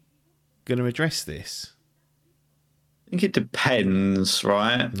seemingly going to address this. I think it depends,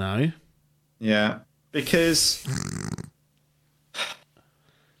 right? No. Yeah, because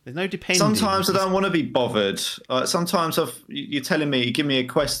there's no depending. Sometimes I don't want to be bothered. Sometimes you're telling me, give me a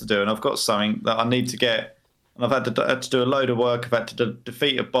quest to do, and I've got something that I need to get, and I've had to do a load of work. I've had to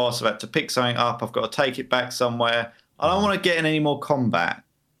defeat a boss. I've had to pick something up. I've got to take it back somewhere. I don't want to get in any more combat.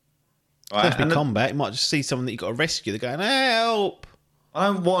 Right? It could be combat. You might just see someone that you've got to rescue. They're going, help!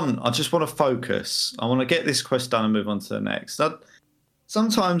 I just want to focus. I want to get this quest done and move on to the next.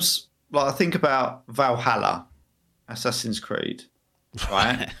 Sometimes, I think about Valhalla, Assassin's Creed,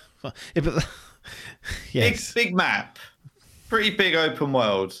 right? Yeah, but yes. Big map, pretty big open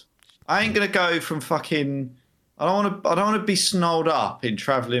world. I ain't gonna go from fucking. I don't want to be snowed up in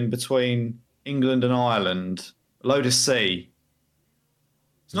travelling between England and Ireland, a load of sea.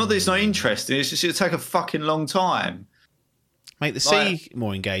 It's not that it's not interesting. It's just it'll take a fucking long time. Make the sea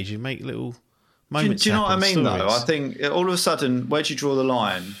more engaging. Make little moments. Do you know what I mean? Stories. Though I think all of a sudden, where do you draw the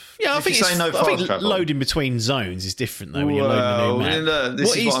line? Yeah, I think loading between zones is different though. When you're loading a new map.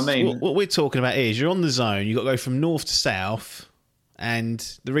 This is what I mean. What we're talking about here is you're on the zone. You've got to go from north to south, and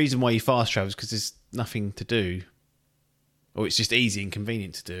the reason why you fast travel is because there's nothing to do, or it's just easy and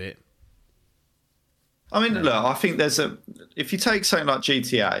convenient to do it. I mean, look, I think if you take something like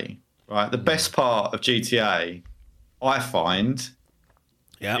GTA, right, the best part of GTA, I find,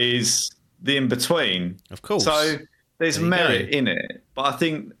 is the in-between. Of course. So there's merit in it. But I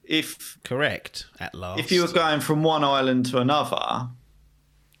think Correct, at last. If you were going from one island to another,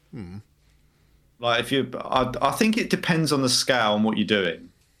 I think it depends on the scale and what you're doing.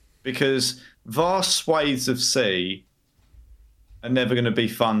 Because vast swathes of sea are never going to be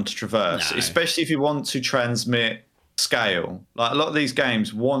fun to traverse, especially if you want to transmit scale. Like a lot of these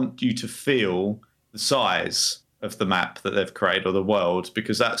games want you to feel the size of the map that they've created or the world,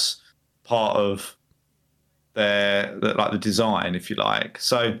 because that's part of the design, if you like.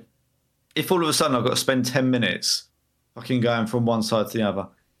 So if all of a sudden I've got to spend 10 minutes fucking going from one side to the other,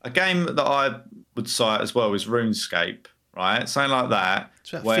 a game that I would cite as well is RuneScape, right? Something like that.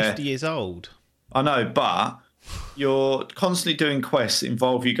 It's about 50 years old. I know, but you're constantly doing quests that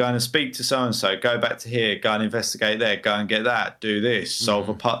involve you going to speak to so-and-so, go back to here, go and investigate there, go and get that, do this, solve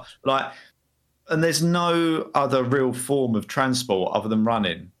a puzzle. And there's no other real form of transport other than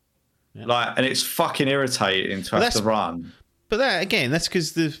running. Yeah. And it's fucking irritating to have to run. But that's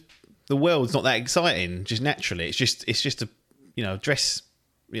because the world's not that exciting, just naturally. It's just a dress.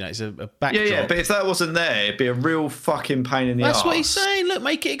 It's a backdrop. Yeah, but if that wasn't there, it'd be a real fucking pain in the arse. That's what he's saying. Look,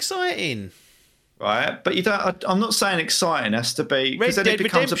 make it exciting. Right, but you don't. I'm not saying exciting has to be, because then it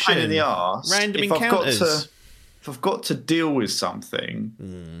becomes Redemption, a pain in the arse. Random encounters. If I've got to deal with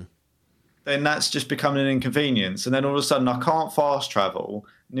something, then that's just becoming an inconvenience. And then all of a sudden, I can't fast travel.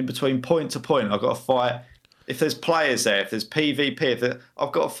 And in between point to point, I've got to fight. If there's players there, if there's PvP,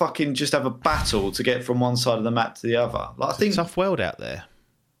 I've got to fucking just have a battle to get from one side of the map to the other. It's a tough world out there.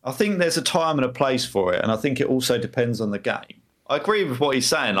 I think there's a time and a place for it, and I think it also depends on the game. I agree with what he's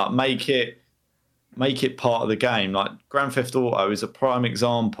saying. Like, make it part of the game. Like, Grand Theft Auto is a prime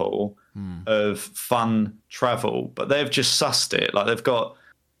example of fun travel, but they've just sussed it. Like,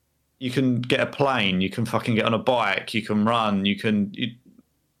 you can get a plane, you can fucking get on a bike, you can run, you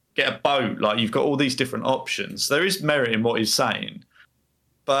get a boat. Like, you've got all these different options. There is merit in what he's saying,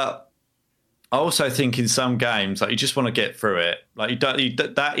 but I also think in some games, like, you just want to get through it. Like,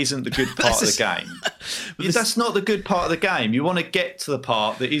 that isn't the good part of the game. That's not the good part of the game. You want to get to the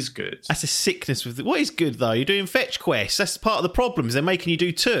part that is good. That's a sickness with what is good though. You're doing fetch quests. That's part of the problem. Is they're making you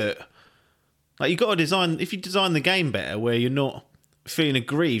do two. Like, you've got to design. If you design the game better, where you're not feeling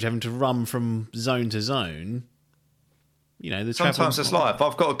aggrieved having to run from zone to zone. Sometimes it's life.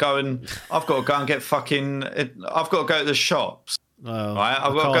 I've got to go and get fucking. I've got to go to the shops. Right,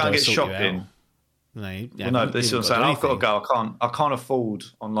 I've got to go and get shopping. No, this is what I'm saying. I've got to go. I can't afford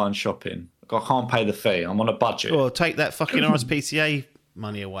online shopping. I can't pay the fee. I'm on a budget. Well, take that fucking RSPCA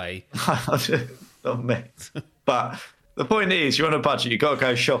money away. Not me. But the point is, you're on a budget. You've got to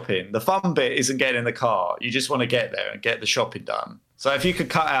go shopping. The fun bit isn't getting in the car. You just want to get there and get the shopping done. So if you could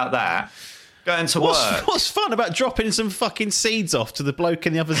cut out that, going to work. What's fun about dropping some fucking seeds off to the bloke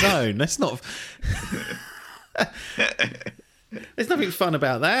in the other zone? That's not... There's nothing fun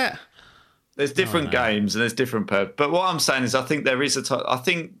about that. There's different games and there's different but what I'm saying is, I think there is I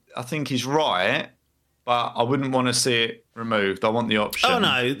think he's right, but I wouldn't want to see it removed. I want the option. Oh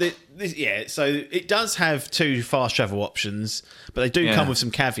no, so it does have 2 fast travel options, but they do come with some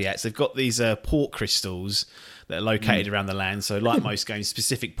caveats. They've got these port crystals that are located around the land, so like most games,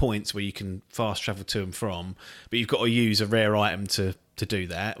 specific points where you can fast travel to and from, but you've got to use a rare item to do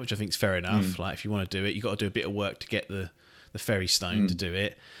that, which I think is fair enough. Like, if you want to do it, you've got to do a bit of work to get the ferry stone to do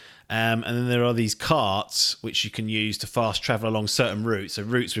it. And then there are these carts which you can use to fast travel along certain routes. So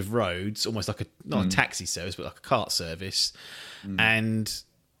routes with roads, almost like not a taxi service, but like a cart service. And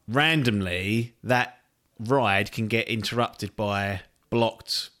randomly, that ride can get interrupted by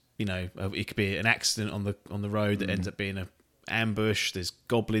blocked. It could be an accident on the road that ends up being an ambush. There's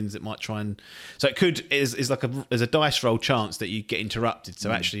goblins that might try and. So it could is like there's a dice roll chance that you get interrupted.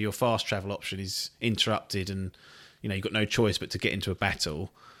 So actually, your fast travel option is interrupted, and you've got no choice but to get into a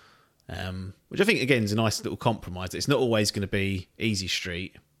battle. Which I think, again, is a nice little compromise. It's not always going to be easy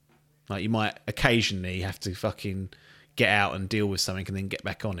street. Like, you might occasionally have to fucking get out and deal with something and then get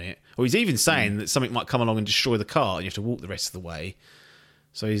back on it. Or he's even saying that something might come along and destroy the car and you have to walk the rest of the way.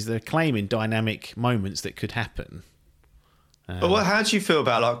 So they're claiming dynamic moments that could happen. But how do you feel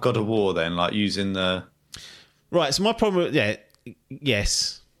about, like, God of War then? Like, using the... Right, so my problem...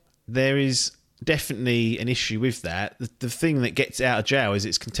 yes, there is... definitely an issue with that. The thing that gets out of jail is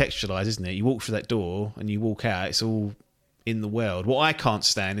it's contextualised, isn't it? You walk through that door and you walk out, it's all in the world. What I can't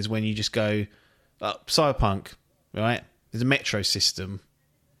stand is when you just go, Cyberpunk, right? There's a metro system.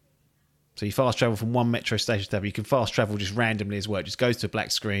 So you fast travel from one metro station to the other. You can fast travel just randomly as well. It just goes to a black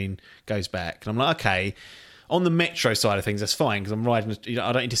screen, goes back. And I'm like, okay, on the metro side of things, that's fine, because I'm riding,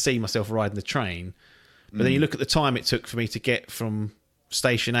 I don't need to see myself riding the train. But then you look at the time it took for me to get from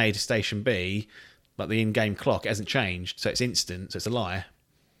Station A to Station B, like the in-game clock, it hasn't changed, so it's instant, so it's a lie.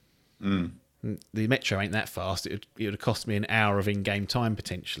 The metro ain't that fast. It would have cost me an hour of in-game time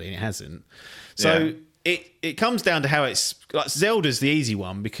potentially, and it hasn't. So it comes down to how it's like Zelda's the easy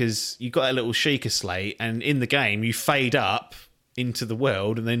one, because you've got a little Sheikah slate, and in the game you fade up into the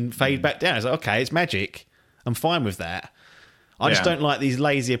world and then fade back down. It's like, okay, it's magic. I'm fine with that. I just don't like these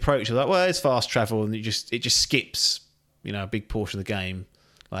lazy approaches. Like, well, it's fast travel, and it just skips, a big portion of the game.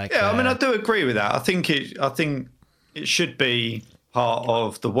 Like, I mean, I do agree with that. I think it should be part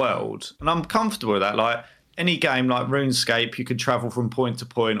of the world, and I'm comfortable with that. Like, any game like RuneScape, you can travel from point to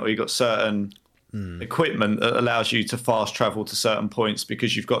point, or you've got certain equipment that allows you to fast travel to certain points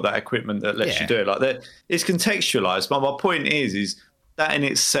because you've got that equipment that lets you do it. Like that, it's contextualized. But my point is that in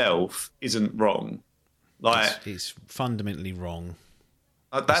itself isn't wrong. Like, it's fundamentally wrong.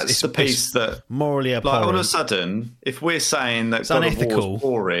 That's the piece that morally abhorrent. Like, all of a sudden, if we're saying that God of War's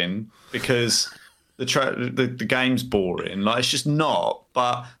boring because the game's boring, like, it's just not.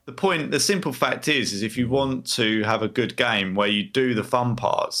 But the simple fact is if you want to have a good game where you do the fun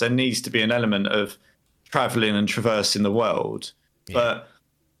parts, there needs to be an element of traveling and traversing the world. Yeah. But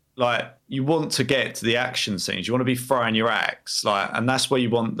like, you want to get to the action scenes, you want to be throwing your axe, like, and that's where you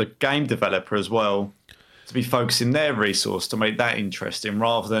want the game developer as well to be focusing their resource to make that interesting,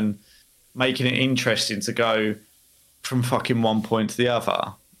 rather than making it interesting to go from fucking one point to the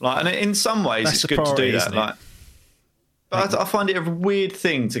other. Like, and in some ways, it's good to do that. Like, but I find it a weird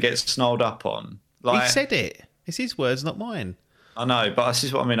thing to get snarled up on. Like, he said it. It's his words, not mine. I know, but this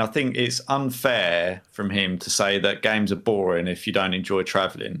is what I mean. I think it's unfair from him to say that games are boring if you don't enjoy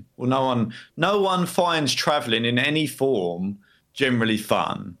travelling. Well, no one finds travelling in any form generally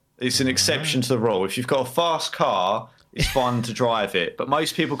fun. It's an exception to the rule. If you've got a fast car, it's fun to drive it, but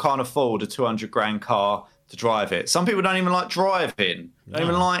most people can't afford a 200 grand car to drive it. Some people don't even like driving, don't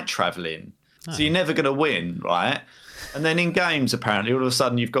even like travelling. So you're never going to win, right? And then in games, apparently, all of a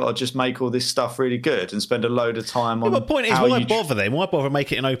sudden you've got to just make all this stuff really good and spend a load of time on. But the point is, why bother then? Why bother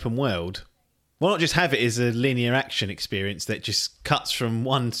make it an open world? Why not just have it as a linear action experience that just cuts from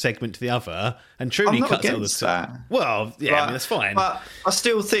one segment to the other and truly cuts all the time? Well, yeah, I mean, that's fine. But I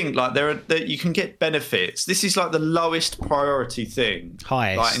still think like that you can get benefits. This is like the lowest priority thing,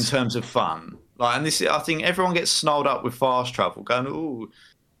 highest, like in terms of fun. Like, and this, I think everyone gets snarled up with fast travel, going, "Ooh,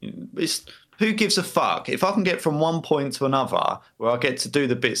 who gives a fuck? If I can get from one point to another where I get to do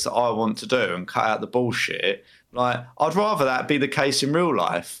the bits that I want to do and cut out the bullshit, like I'd rather that be the case in real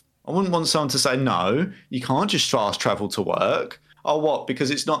life. I wouldn't want someone to say, no, you can't just fast travel to work. Oh, what? Because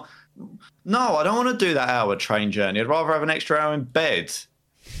it's not. No, I don't want to do that hour train journey. I'd rather have an extra hour in bed.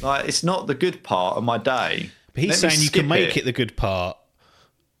 Like, it's not the good part of my day. But he's saying you can make it the good part.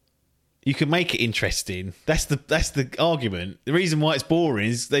 You can make it interesting. That's the argument. The reason why it's boring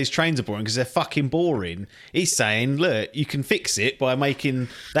is those trains are boring because they're fucking boring. He's saying, look, you can fix it by making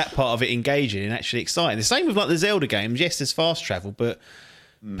that part of it engaging and actually exciting. The same with like the Zelda games. Yes, there's fast travel, but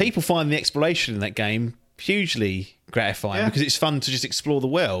people find the exploration in that game hugely gratifying because it's fun to just explore the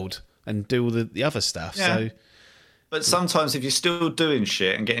world and do all the other stuff. Yeah. So, but sometimes if you're still doing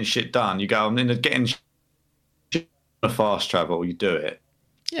shit and getting shit done, you go, I'm in getting shit on fast travel, you do it.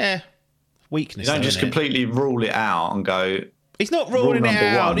 Yeah. Weakness. You don't just completely rule it out and go. He's not ruling it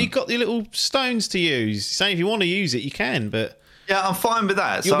out. You've got the little stones to use. Saying if you want to use it, you can. But yeah, I'm fine with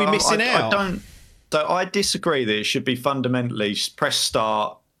that. You'll be missing out. I disagree that it should be fundamentally press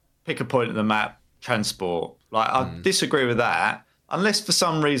start, pick a point of the map, transport. Like I disagree with that. Unless for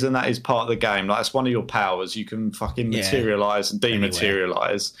some reason that is part of the game, like it's one of your powers, you can fucking materialize and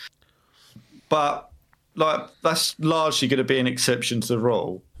dematerialize. But like that's largely going to be an exception to the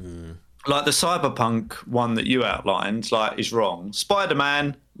rule. Like the Cyberpunk one that you outlined, like is wrong.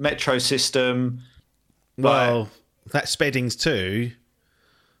 Spider-Man, Metro system. Well, that's Speddings too.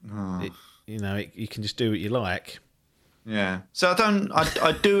 You can just do what you like. Yeah. So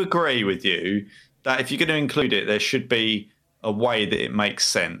I do agree with you that if you're going to include it, there should be a way that it makes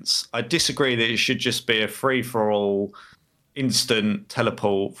sense. I disagree that it should just be a free-for-all instant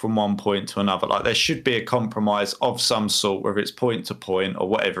teleport from one point to another. Like there should be a compromise of some sort, whether it's point to point or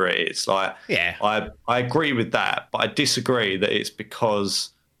whatever it is. Like I agree with that, but I disagree that it's because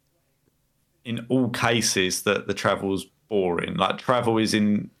in all cases that the travel's boring. Like travel is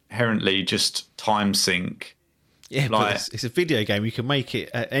inherently just time sink. Yeah, like, but it's a video game. You can make it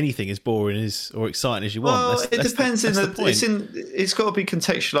anything as boring or exciting as you want. Well, it depends. It's got to be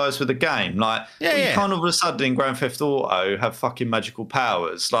contextualised with the game. Like, you can't all of a sudden in Grand Theft Auto have fucking magical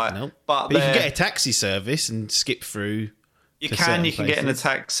powers. Like, nope. but you can get a taxi service and skip through. You can get in a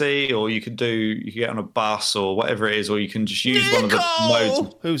taxi, or you can get on a bus, or whatever it is, or you can just use one of the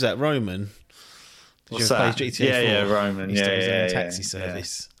modes. Who's that? Roman. What's that? GTA 4? Roman. He still has his own taxi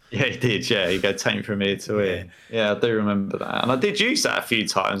service. Yeah, he did. Yeah, he go take me from here to here. Yeah, I do remember that, and I did use that a few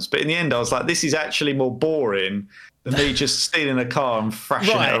times. But in the end, I was like, "This is actually more boring than me just stealing a car and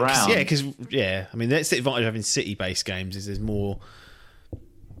thrashing it around." I mean, that's the advantage of having city-based games is there's more,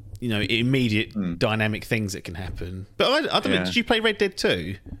 immediate dynamic things that can happen. But I don't know. Did you play Red Dead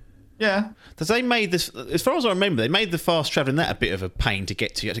 2? Yeah. Because they made this, as far as I remember, they made the fast travelling that a bit of a pain to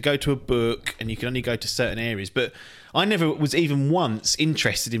get to. You had to go to a book and you could only go to certain areas. But I never was even once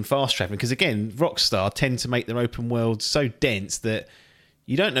interested in fast travelling because, again, Rockstar tend to make their open world so dense that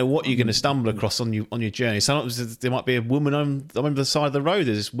you don't know what you're going to stumble across on your journey. Sometimes there might be a woman on the side of the road.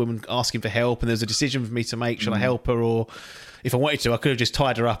 There's this woman asking for help and there's a decision for me to make. Shall I help her? Or if I wanted to, I could have just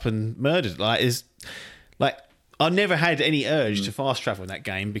tied her up and murdered her. I never had any urge to fast travel in that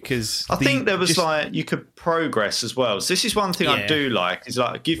game because I think there was you could progress as well. So this is one thing I do like is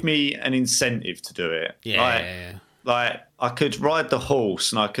give me an incentive to do it. Like I could ride the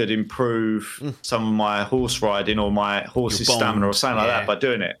horse and I could improve some of my horse riding or my horse's stamina or something like that by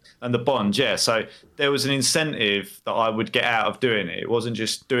doing it. And the bond, So there was an incentive that I would get out of doing it. It wasn't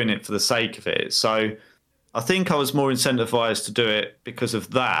just doing it for the sake of it. So I think I was more incentivized to do it because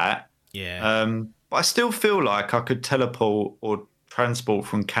of that. Yeah. But I still feel like I could teleport or transport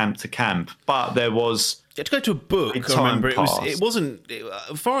from camp to camp. But there was... You had to go to a book, I remember. It wasn't...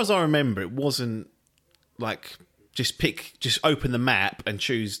 as far as I remember, it wasn't like just open the map and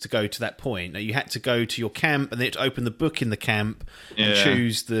choose to go to that point. Now, you had to go to your camp and then to open the book in the camp and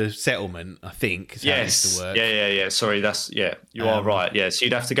choose the settlement, I think. Is how it used to work. Yeah. Sorry, you are right. Yeah, so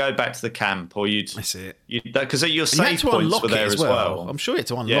you'd have to go back to the camp, or That's it. Because your save points were there as well. I'm sure you had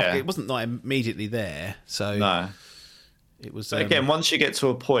to unlock it. It wasn't like immediately there. So no. It was. But again, once you get to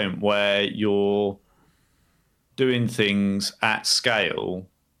a point where you're doing things at scale,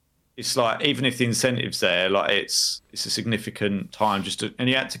 it's like, even if the incentive's there, like it's a significant time and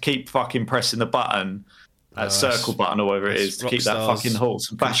you had to keep fucking pressing the button, that circle button or whatever it is, to keep that fucking horse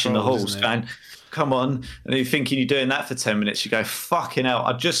and bashing the horse, going, come on. And you're thinking you're doing that for 10 minutes, you go, fucking hell,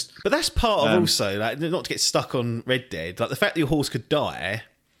 But that's part of also, like, not to get stuck on Red Dead, like the fact that your horse could die,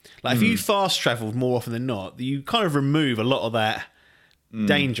 like if you fast travelled more often than not, you kind of remove a lot of that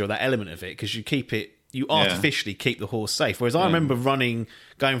danger or that element of it, because you artificially keep the horse safe. Whereas I remember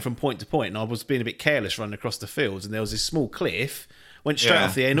going from point to point, and I was being a bit careless running across the fields, and there was this small cliff, went straight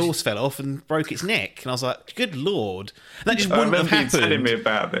off the end, horse fell off and broke its neck. And I was like, good Lord. And that just wouldn't have happened. You telling me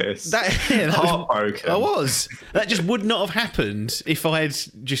about this. Heartbroken. I was. That just would not have happened if I had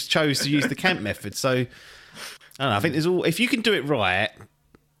just chose to use the camp method. So, I don't know, I think if you can do it right,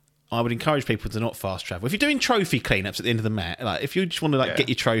 I would encourage people to not fast travel. If you're doing trophy cleanups at the end of the match, like if you just want to get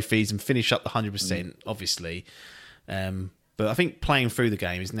your trophies and finish up the 100%, obviously. But I think playing through the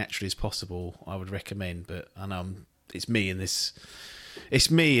game as naturally as possible, I would recommend. But I know it's me and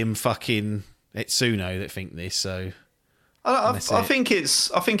fucking Etsuno that think this. So I think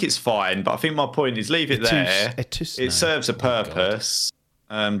it's fine. But I think my point is, leave it there. It serves a purpose,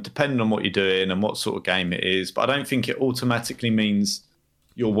 depending on what you're doing and what sort of game it is. But I don't think it automatically means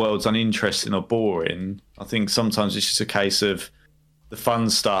your world's uninteresting or boring. I think sometimes it's just a case of the fun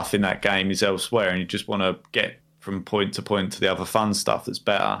stuff in that game is elsewhere, and you just want to get from point to point to the other fun stuff that's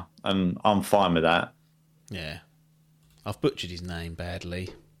better. And I'm fine with that. Yeah. I've butchered his name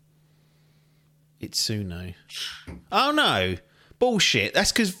badly. Itsuno. Oh no! Bullshit.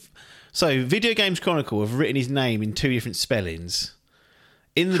 That's because... So, Video Games Chronicle have written his name in 2 different spellings.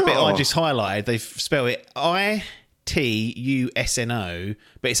 In the bit I just highlighted, they've spelled it Itusuno,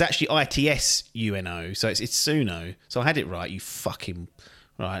 but it's actually Itsuno, so it's Itsuno. So I had it right, you fucking...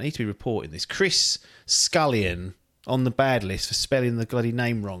 Right, I need to be reporting this. Chris Scullion on the bad list for spelling the bloody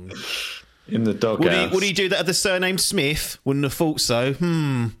name wrong. In the doghouse. Would he do that with the surname Smith? Wouldn't have thought so.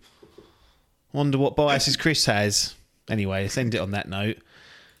 Wonder what biases Chris has. Anyway, let's end it on that note.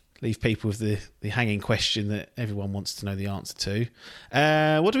 Leave people with the hanging question that everyone wants to know the answer to.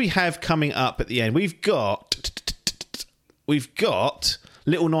 What do we have coming up at the end? We've got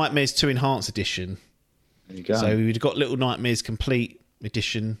Little Nightmares 2 Enhanced Edition. There you go. So we've got Little Nightmares Complete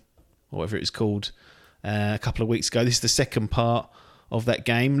Edition, or whatever it was called, a couple of weeks ago. This is the second part of that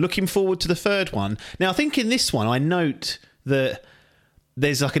game. Looking forward to the third one. Now, I think in this one, I note that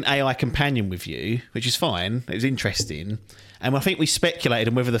there's like an AI companion with you, which is fine. It was interesting. And I think we speculated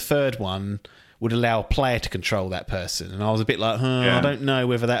on whether the third one would allow a player to control that person. And I was a bit like, I don't know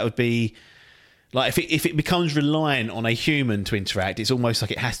whether that would be... Like, if it becomes reliant on a human to interact, it's almost like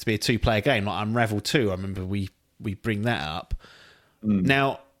it has to be a 2-player game. Like Unravel 2, I remember we bring that up.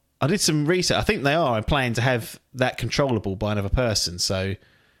 Now, I did some research. I think they are planning to have that controllable by another person. So,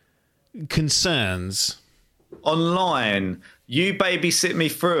 concerns. Online, you babysit me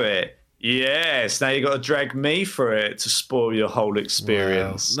through it. Yes, now you got to drag me through it to spoil your whole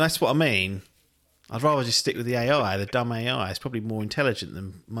experience. Well, that's what I mean. I'd rather just stick with the AI, the dumb AI. It's probably more intelligent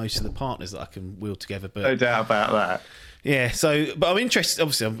than most of the partners that I can wheel together. But no doubt about that. Yeah, but I'm interested.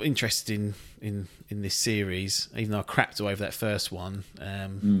 Obviously, I'm interested in this series, even though I crapped all over that first one.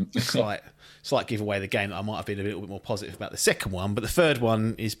 It's like give away the game that I might have been a little bit more positive about the second one, but the third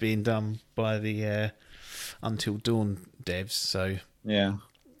one is being done by the Until Dawn devs. So yeah,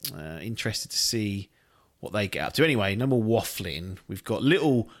 interested to see what they get up to. Anyway, no more waffling. We've got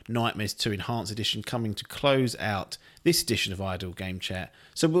Little Nightmares 2 Enhanced Edition coming to close out this edition of Idle Game Chat.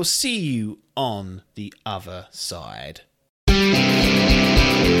 So we'll see you on the other side.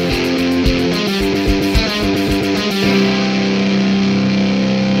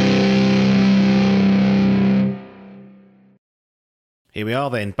 Here we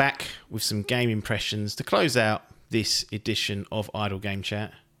are then, back with some game impressions to close out this edition of Idle Game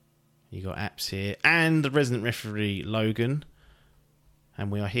Chat. You got Apps here and the resident referee Logan, and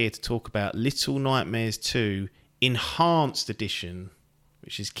we are here to talk about Little Nightmares 2 Enhanced Edition,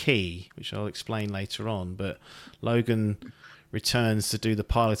 which is key, which I'll explain later on. But Logan returns to do the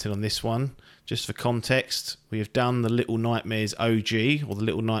piloting on this one. Just for context, we have done the Little Nightmares OG, or the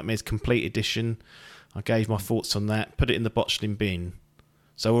Little Nightmares Complete Edition. I gave my thoughts on that, put it in the botchling bin.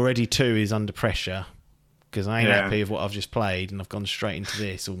 So already 2 is under pressure. because I ain't happy with what I've just played, and I've gone straight into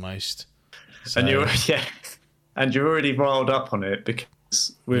this almost. So, and you're already riled up on it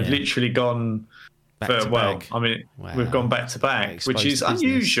because we've literally gone back. I mean, we've gone back to back, which is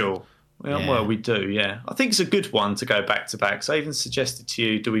unusual. Well, we do, yeah. I think it's a good one to go back to back. So I even suggested to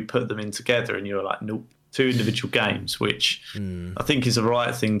you, do we put them in together? And you were like, nope, 2 individual games, which I think is the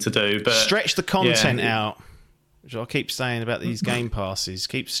right thing to do. But stretch the content out, which I keep saying about these Game Passes.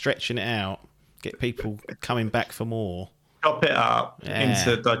 Keep stretching it out. Get people coming back for more. Chop it up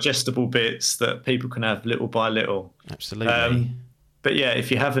into digestible bits that people can have little by little. Absolutely. But yeah, if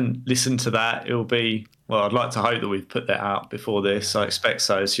you haven't listened to that, it'll be... Well, I'd like to hope that we've put that out before this. I expect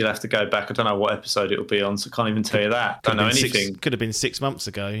so. So you'll have to go back. I don't know what episode it'll be on, so I can't even tell you that. Don't know anything. Could have been 6 months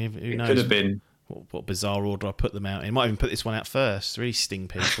ago. Who knows? Could have been. What bizarre order I put them out in. Might even put this one out first. Really sting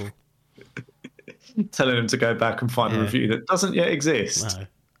people. Telling them to go back and find a review that doesn't yet exist. No.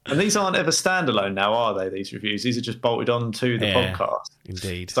 And these aren't ever standalone now, are they, these reviews? These are just bolted on to the podcast.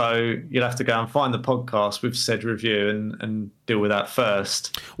 Indeed. So you'll have to go and find the podcast with said review and deal with that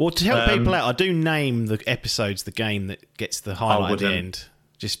first. Well, to help people out, I do name the episodes the game that gets the highlight at the end.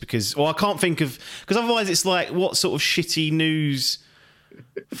 Just because... Well, I can't think of... Because otherwise it's like, what sort of shitty news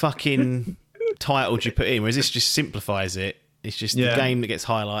fucking title do you put in? Whereas this just simplifies it. It's just the game that gets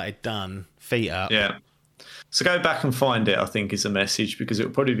highlighted, done, feet up. Yeah. So go back and find it, I think, is a message, because it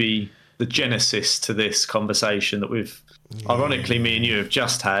will probably be the genesis to this conversation that we've, ironically, me and you have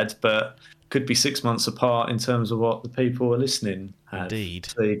just had, but could be 6 months apart in terms of what the people are listening have. Indeed.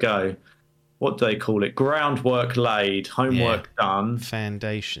 So there you go. What do they call it? Groundwork laid, homework done.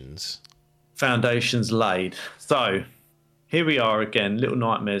 Foundations laid. So here we are again, Little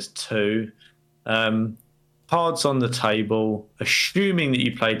Nightmares 2. Cards on the table, assuming that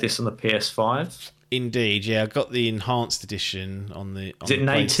you played this on the PS5. Indeed, yeah. I got the enhanced edition on the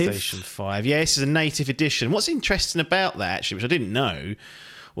native? PlayStation 5. Yeah, this is a native edition. What's interesting about that, actually, which I didn't know,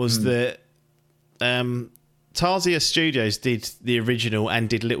 was that Tarsier Studios did the original and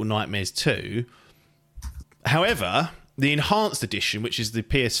did Little Nightmares 2. However, the enhanced edition, which is the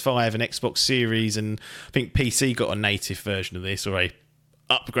PS5 and Xbox Series, and I think PC got a native version of this, or a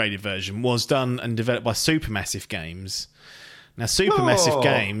upgraded version, was done and developed by Supermassive Games. Now, Supermassive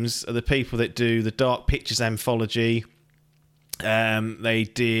Games are the people that do the Dark Pictures anthology.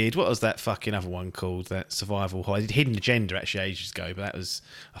 They did... What was that fucking other one called? That survival horror. They did Hidden Agenda, actually, ages ago, but that was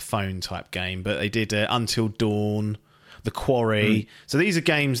a phone-type game. But they did Until Dawn, The Quarry. So these are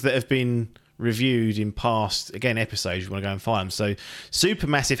games that have been reviewed in past, again, episodes. You want to go and find them. So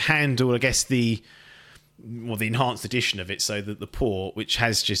Supermassive handle, I guess, the enhanced edition of it, so that the port, which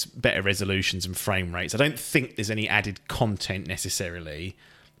has just better resolutions and frame rates. I don't think there's any added content necessarily,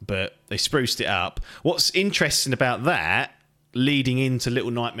 but they spruced it up. What's interesting about that, leading into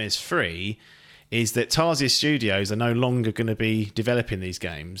Little Nightmares 3, is that Tarsier Studios are no longer going to be developing these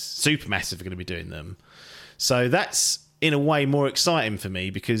games. Supermassive are going to be doing them. So that's, in a way, more exciting for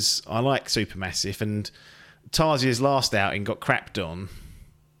me, because I like Supermassive, and Tarsier's last outing got crapped on.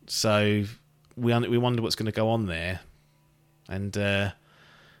 So... We wonder what's going to go on there, and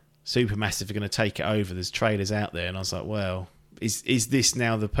Supermassive are going to take it over. There's trailers out there, and I was like, well, is this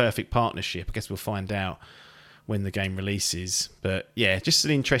now the perfect partnership? I guess we'll find out when the game releases. But yeah, just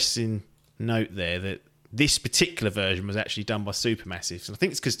an interesting note there that this particular version was actually done by Supermassive, and I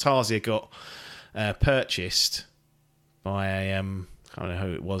think it's because Tarsier got purchased by a I don't know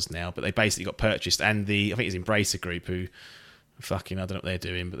who it was now, but they basically got purchased, and I think it's Embracer Group, who fucking, I don't know what they're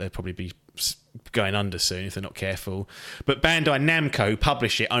doing, but they'll probably be going under soon if they're not careful. But Bandai Namco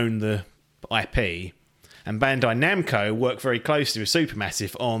publish it, own the IP, and Bandai Namco work very closely with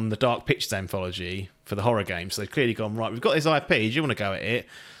Supermassive on the Dark Pictures anthology for the horror game. So they've clearly gone, right, we've got this IP, do you want to go at it?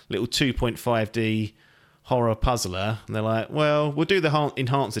 Little 2.5D horror puzzler. And they're like, well, we'll do the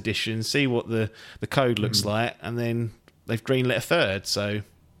enhanced edition, see what the code looks like, and then they've greenlit a third. So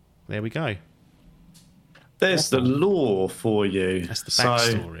there we go. There's the lore for you. That's the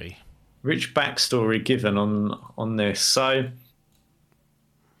backstory. Rich backstory given on this. So,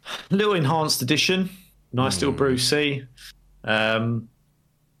 little enhanced edition. Nice little Brucey. Where do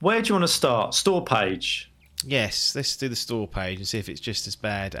you want to start? Store page. Yes, let's do the store page and see if it's just as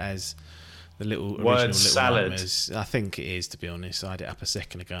bad as the original Little salad. Nightmares. I think it is, to be honest. I had it up a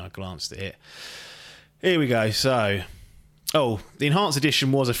second ago and I glanced at it. Here we go. So... the enhanced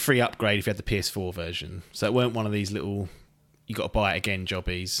edition was a free upgrade if you had the PS4 version. So it weren't one of these little, you got to buy it again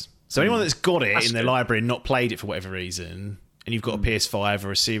jobbies. So anyone that's got it in their library and not played it for whatever reason, and you've got a PS5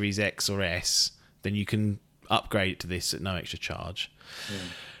 or a Series X or S, then you can upgrade it to this at no extra charge.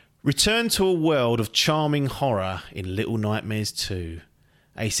 Return to a world of charming horror in Little Nightmares 2.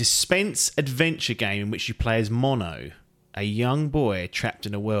 a suspense adventure game in which you play as Mono, a young boy trapped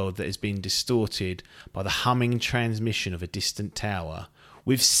in a world that has been distorted by the humming transmission of a distant tower.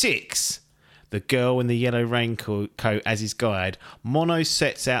 With Six, the girl in the yellow raincoat as his guide, Mono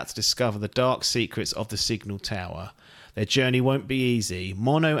sets out to discover the dark secrets of the signal tower. Their journey won't be easy.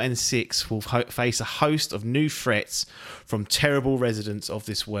 Mono and Six will face a host of new threats from terrible residents of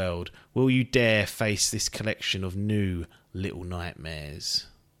this world. Will you dare face this collection of new little nightmares?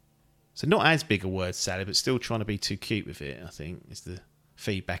 So not as big a word salad, but still trying to be too cute with it, I think, is the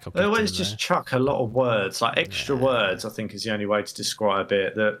feedback I've got. They always just chuck a lot of words, like extra words, I think is the only way to describe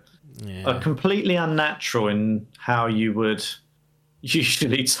it, that are completely unnatural in how you would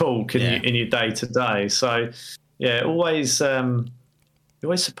usually talk in your day-to-day. So, yeah, it always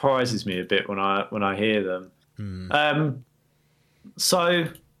surprises me a bit when I hear them. So,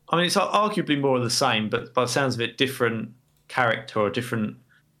 I mean, it's arguably more of the same, but by the sounds of it, different character or different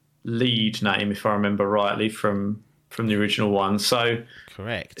lead name, if I remember rightly, from the original one. So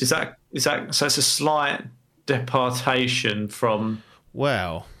correct. Is that so? It's a slight departation from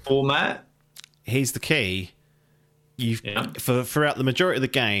format. Here's the key. Throughout the majority of the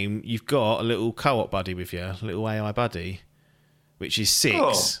game, you've got a little co-op buddy with you, a little AI buddy, which is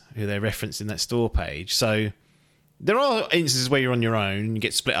Six, who they reference in that store page. So there are instances where you're on your own and you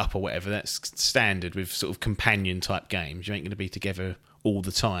get split up or whatever. That's standard with sort of companion type games. You ain't going to be together all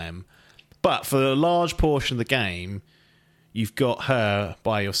the time. But for a large portion of the game, you've got her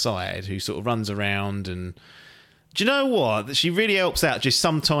by your side who sort of runs around. And do you know what? She really helps out just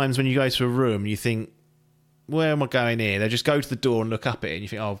sometimes when you go to a room and you think, where am I going here? They just go to the door and look up at it and you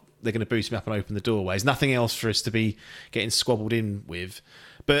think, oh, they're going to boost me up and open the doorway. There's nothing else for us to be getting squabbled in with.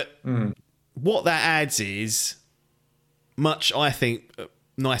 But what that adds is much, I think,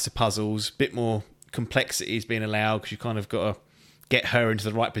 nicer puzzles, a bit more complexity is being allowed because you kind of got to get her into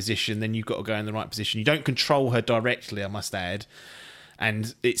the right position, then you've got to go in the right position. You don't control her directly, I must add.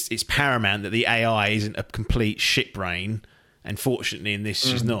 And it's paramount that the AI isn't a complete shit brain. And fortunately in this,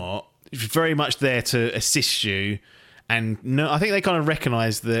 she's not. She's very much there to assist you. And I think they kind of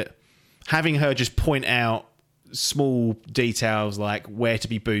recognise that having her just point out small details like where to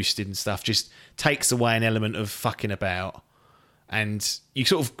be boosted and stuff just takes away an element of fucking about. And you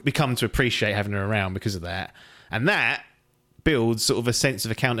sort of become to appreciate having her around because of that. And that builds sort of a sense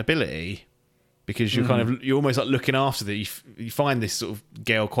of accountability because you're you're almost like looking after that. You find this sort of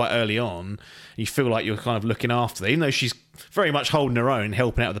girl quite early on. And you feel like you're kind of looking after her, even though she's very much holding her own,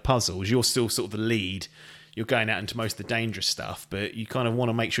 helping out with the puzzles. You're still sort of the lead. You're going out into most of the dangerous stuff, but you kind of want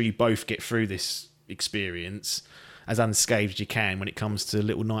to make sure you both get through this experience as unscathed as you can when it comes to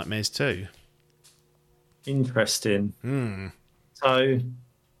Little Nightmares 2. Interesting. So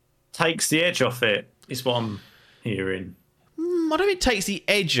takes the edge off it is what I'm hearing. I don't think it takes the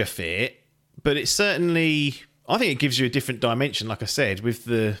edge off it, but it certainly, I think it gives you a different dimension, like I said, with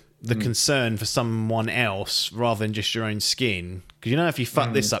the concern for someone else rather than just your own skin. Because you know, if you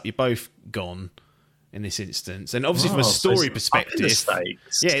fuck this up, you're both gone in this instance. And obviously from a story perspective,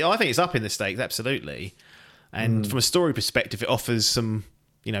 yeah, I think it's up in the stakes, absolutely. And from a story perspective, it offers some,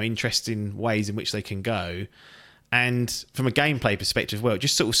 interesting ways in which they can go. And from a gameplay perspective, well, it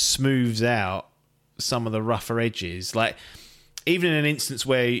just sort of smooths out some of the rougher edges. Like, even in an instance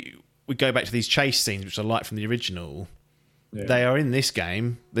where we go back to these chase scenes, which I like from the original, they are in this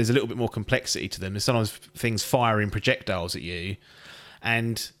game. There's a little bit more complexity to them. There's sometimes things firing projectiles at you.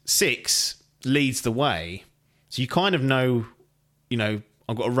 And Six leads the way. So you kind of know,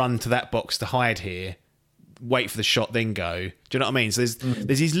 I've got to run to that box to hide here, wait for the shot, then go. Do you know what I mean? So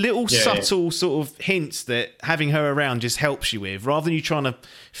there's these little subtle sort of hints that having her around just helps you with, rather than you trying to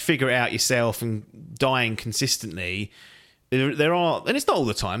figure it out yourself and dying consistently. There are, and it's not all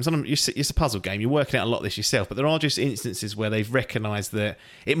the time, it's a puzzle game, you're working out a lot of this yourself, but there are just instances where they've recognised that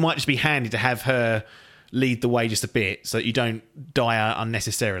it might just be handy to have her lead the way just a bit so that you don't die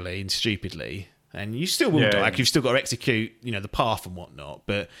unnecessarily and stupidly. And you still will die, because you've still got to execute, the path and whatnot,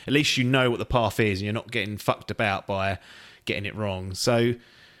 but at least you know what the path is and you're not getting fucked about by getting it wrong. So,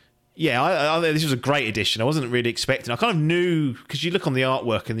 yeah, this was a great addition. I wasn't really expecting. I kind of knew, because you look on the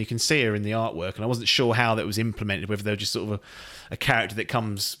artwork and you can see her in the artwork, and I wasn't sure how that was implemented, whether they were just sort of a character that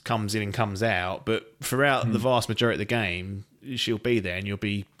comes in and comes out. But throughout the vast majority of the game, she'll be there, and you'll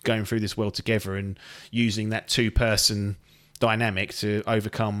be going through this world together and using that two-person dynamic to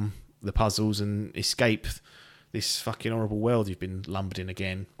overcome the puzzles and escape this fucking horrible world you've been lumbered in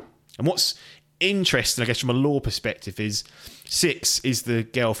again. And what's interesting, I guess, from a lore perspective, is Six is the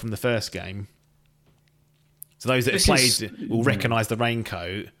girl from the first game. So those that have played will recognise the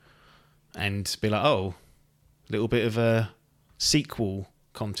raincoat and be like, oh, a little bit of a sequel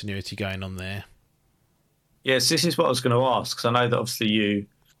continuity going on there. Yes, this is what I was going to ask, because I know that obviously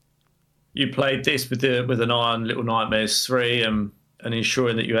you played this with an eye on Little Nightmares 3 and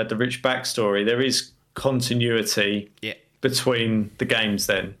ensuring that you had the rich backstory. There is continuity between the games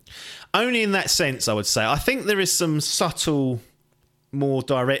then. Only in that sense, I would say. I think there is some subtle, more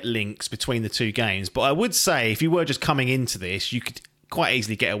direct links between the two games. But I would say if you were just coming into this, you could quite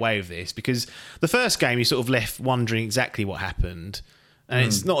easily get away with this, because the first game you sort of left wondering exactly what happened. And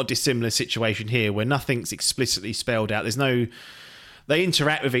it's not a dissimilar situation here where nothing's explicitly spelled out. They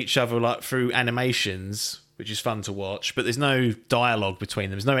interact with each other like through animations, which is fun to watch, but there's no dialogue between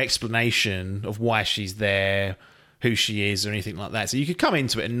them. There's no explanation of why she's there, who she is, or anything like that. So you could come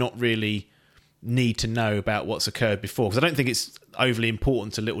into it and not really need to know about what's occurred before, because I don't think it's overly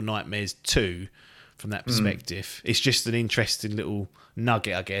important to Little Nightmares 2 from that perspective. It's just an interesting little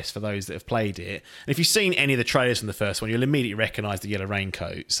nugget, I guess, for those that have played it. And if you've seen any of the trailers from the first one, you'll immediately recognise the yellow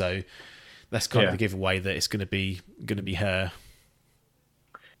raincoat. So that's kind of the giveaway that it's going to be her.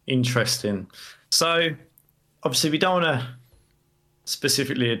 Interesting. So obviously we don't want to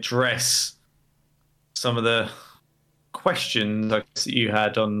specifically address some of the questions that you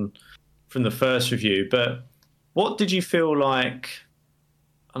had from the first review, but what did you feel like?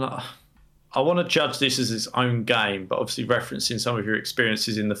 And I want to judge this as its own game, but obviously referencing some of your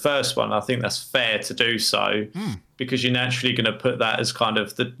experiences in the first one, I think that's fair to do so, because you're naturally going to put that as kind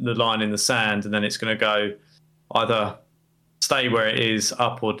of the line in the sand, and then it's going to go either stay where it is,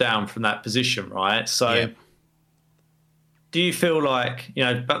 up or down from that position, right? So do you feel like,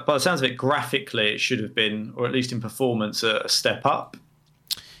 by the sounds of it, graphically it should have been, or at least in performance, a step up?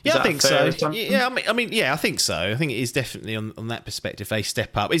 Yeah, I think so. Yeah, I mean, I think so. I think it is definitely on that perspective a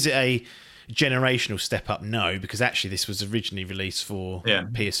step up. Is it a generational step up? No, because actually this was originally released for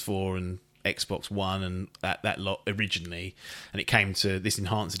PS4 and Xbox One and that lot originally, and it came to this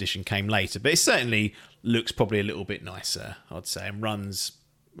enhanced edition came later. But it certainly looks probably a little bit nicer, I'd say, and runs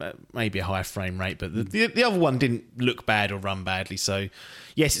maybe a higher frame rate. But the other one didn't look bad or run badly. So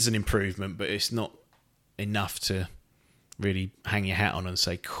yes, it's an improvement, but it's not enough to really hang your hat on and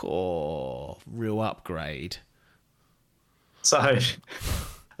say, "Cool, real upgrade." So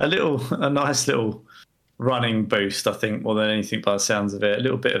a nice little running boost, I think, more than anything by the sounds of it. A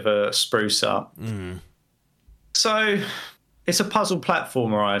little bit of a spruce up. So it's a puzzle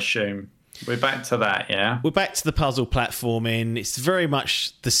platformer, I assume. We're back to that, yeah? We're back to the puzzle platforming. It's very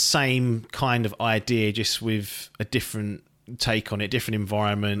much the same kind of idea, just with a different take on it, different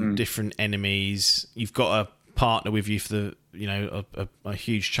environment, different enemies. You've got a partner with you for a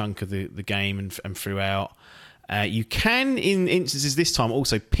huge chunk of the game and throughout. You can, in instances this time,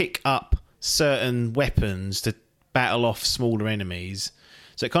 also pick up certain weapons to battle off smaller enemies.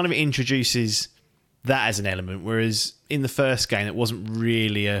 So it kind of introduces that as an element, whereas in the first game it wasn't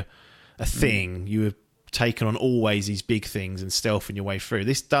really a thing. You were taking on always these big things and stealthing your way through.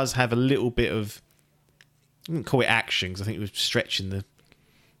 This does have a little bit of, I wouldn't call it action, because I think we're stretching the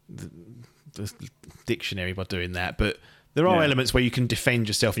dictionary by doing that, but there are elements where you can defend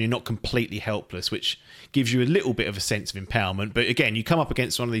yourself and you're not completely helpless, which gives you a little bit of a sense of empowerment. But again, you come up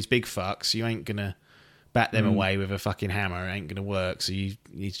against one of these big fucks, you ain't gonna bat them away with a fucking hammer. It ain't gonna work. So you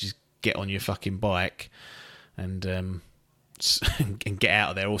just get on your fucking bike and get out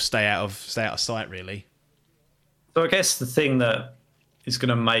of there, or stay out of sight, really. So I guess the thing that is going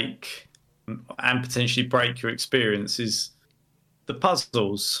to make and potentially break your experience is the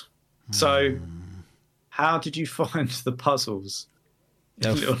puzzles. So how did you find the puzzles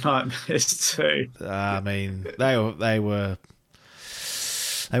in Little Nightmares 2? I mean, they were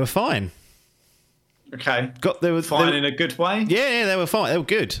fine. Okay. They were fine in a good way? Yeah, they were fine. They were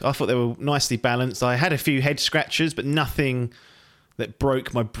good. I thought they were nicely balanced. I had a few head scratches, but nothing that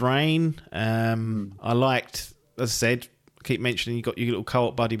broke my brain. I liked, as I said, I keep mentioning you got your little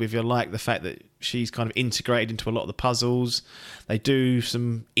co-op buddy with you. I like the fact that she's kind of integrated into a lot of the puzzles. They do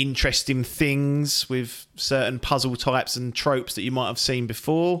some interesting things with certain puzzle types and tropes that you might have seen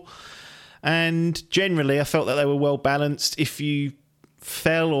before. And generally, I felt that they were well balanced. If you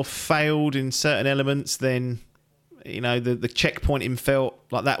fell or failed in certain elements, then the checkpointing felt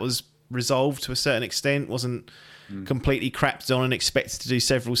like that was resolved to a certain extent. Wasn't completely crapped on and expected to do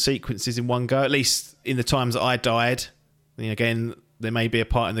several sequences in one go, at least in the times that I died. Again, there may be a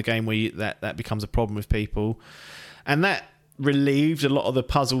part in the game where that becomes a problem with people, and that relieved a lot of the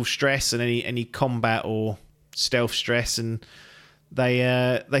puzzle stress and any combat or stealth stress, and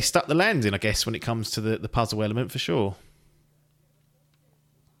they stuck the landing, I guess, when it comes to the puzzle element, for sure.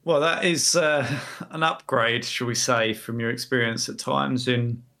 Well, that is an upgrade, shall we say, from your experience at times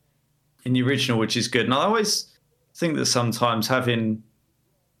in the original, which is good. And I always think that sometimes having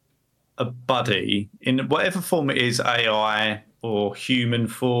a buddy in whatever form it is, AI or human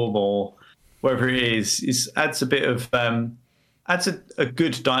form or whatever it is adds a bit of adds a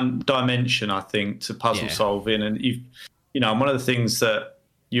good dimension, I think, to puzzle solving. And one of the things that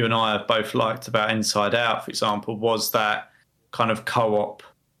you and I have both liked about Inside Out, for example, was that kind of co-op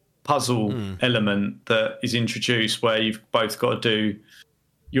puzzle element that is introduced where you've both got to do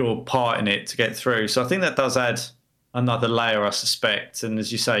your part in it to get through. So I think that does add another layer, I suspect. And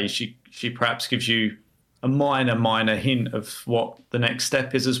as you say, she perhaps gives you a minor hint of what the next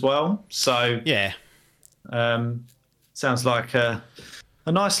step is as well. So yeah, sounds like a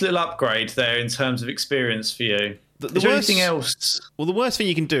nice little upgrade there in terms of experience for you. Is there anything else? Well, the worst thing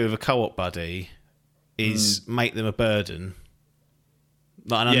you can do with a co-op buddy is make them a burden.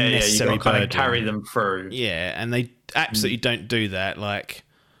 Like an unnecessary you've got to kind burden. of carry them through. Yeah, and they absolutely don't do that. Like,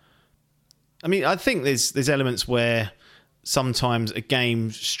 I mean, I think there's elements where sometimes a game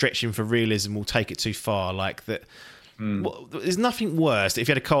stretching for realism will take it too far. Like that, well, there's nothing worse if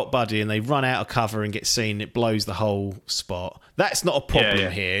you had a co-op buddy and they run out of cover and get seen, it blows the whole spot. That's not a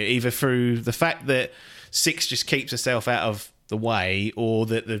problem here, either through the fact that Six just keeps herself out of the way, or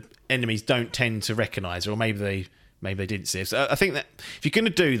that the enemies don't tend to recognise her, or maybe they didn't see it. So I think that if you're going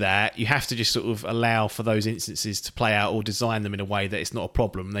to do that, you have to just sort of allow for those instances to play out, or design them in a way that it's not a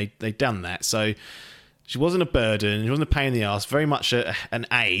problem. They've done that. So she wasn't a burden, she wasn't a pain in the arse, very much an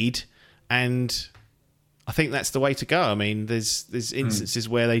aid, and I think that's the way to go. I mean, there's instances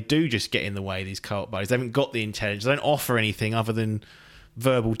where they do just get in the way, these co-op buddies. They haven't got the intelligence, they don't offer anything other than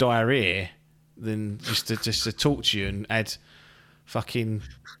verbal diarrhea, than just to talk to you and add fucking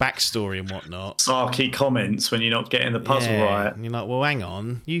backstory and whatnot. Sarky comments when you're not getting the puzzle right. And you're like, well, hang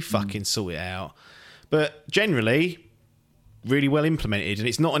on, you fucking sort it out. But generally, really well implemented, and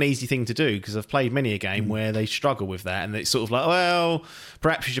it's not an easy thing to do, because I've played many a game where they struggle with that, and it's sort of like, well,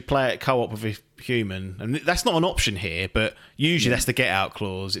 perhaps you should play it co-op with a human, and that's not an option here, but usually that's the get out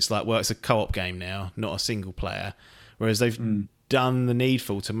clause. It's like, well, it's a co-op game now, not a single player, whereas they've done the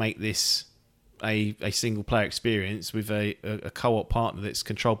needful to make this a single player experience with a co-op partner that's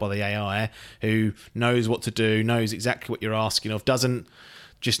controlled by the AI, who knows what to do, knows exactly what you're asking of, doesn't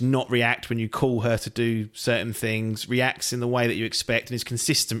just not react when you call her to do certain things, reacts in the way that you expect, and is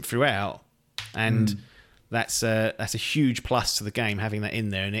consistent throughout. And that's a huge plus to the game, having that in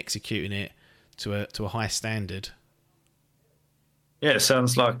there and executing it to a high standard. Yeah, it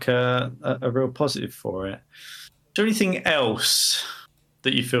sounds like a real positive for it. Is there anything else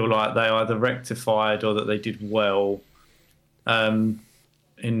that you feel like they either rectified or that they did well in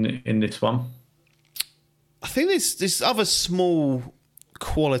this one? I think there's other small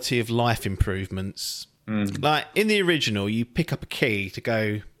quality of life improvements. Like in the original, you pick up a key to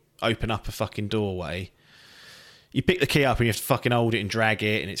go open up a fucking doorway. You pick the key up and you have to fucking hold it and drag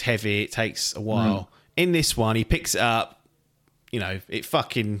it, and it's heavy, it takes a while. In this one, he picks it up, it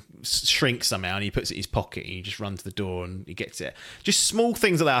fucking shrinks somehow, and he puts it in his pocket, and you just run to the door and he gets it. Just small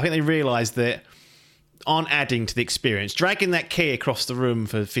things like that. I think they realised that aren't adding to the experience. Dragging that key across the room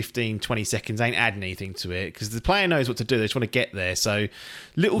for 15, 20 seconds ain't adding anything to it, because the player knows what to do. They just want to get there. So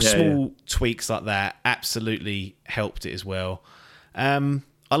little small tweaks like that absolutely helped it as well.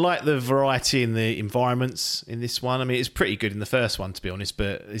 I like the variety in the environments in this one. I mean, it's pretty good in the first one, to be honest,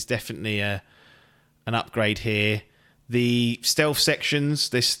 but it's definitely an upgrade here. The stealth sections,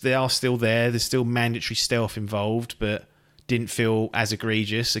 they are still there. There's still mandatory stealth involved, but didn't feel as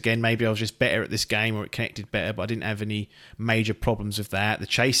egregious. Again, maybe I was just better at this game, or it connected better, but I didn't have any major problems with that. The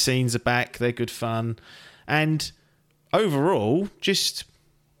chase scenes are back. They're good fun. And overall, just,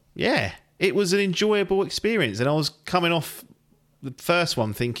 it was an enjoyable experience. And I was coming off the first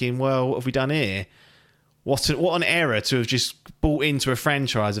one thinking, well, what have we done here? What an error to have just bought into a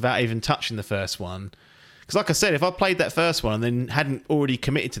franchise without even touching the first one. Because like I said, if I played that first one and then hadn't already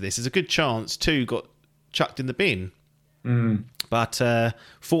committed to this, there's a good chance 2 got chucked in the bin. But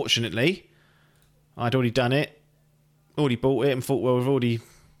fortunately, I'd already done it, already bought it, and thought, well, we've already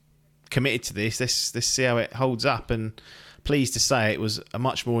committed to this. Let's see how it holds up. And pleased to say it was a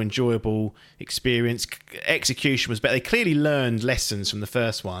much more enjoyable experience. Execution was better. They clearly learned lessons from the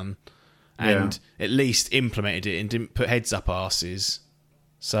first one and at least implemented it and didn't put heads up arses.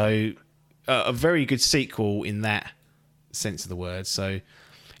 So a very good sequel in that sense of the word. So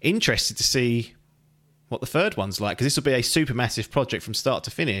interested to see what the third one's like, because this will be a super massive project from start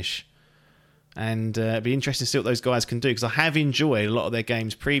to finish, and it'd be interesting to see what those guys can do, because I have enjoyed a lot of their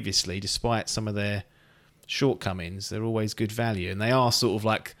games previously, despite some of their shortcomings. They're always good value, and they are sort of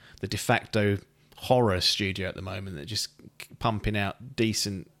like the de facto horror studio at the moment, that just pumping out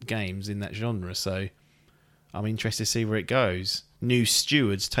decent games in that genre. So I'm interested to see where it goes. new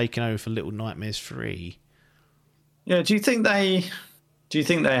stewards taking over for Little Nightmares 3. Yeah, do you think they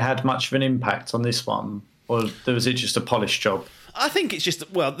had much of an impact on this one, or was it just a polished job? I think it's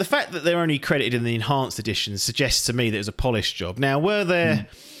just, well, the fact that they're only credited in the enhanced editions suggests to me that it was a polished job. Now, were there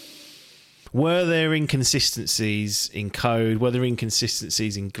inconsistencies in code? Were there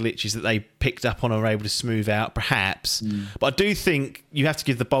inconsistencies in glitches that they picked up on or were able to smooth out? Perhaps. But I do think you have to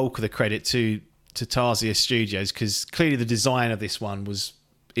give the bulk of the credit to Tarsier Studios, because clearly the design of this one was,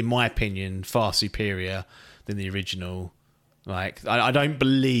 in my opinion, far superior than the original. Like, I don't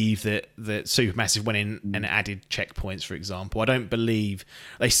believe that Supermassive went in and added checkpoints, for example. I don't believe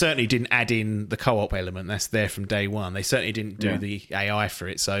they certainly didn't add in the co-op element. That's there from day one. They certainly didn't do the AI for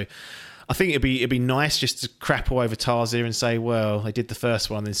it. So I think it'd be nice just to crap all over Tarsier and say, well, they did the first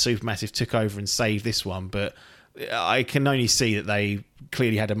one, then Supermassive took over and saved this one. But I can only see that they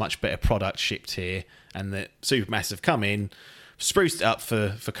clearly had a much better product shipped here, and that Supermassive come in, spruced it up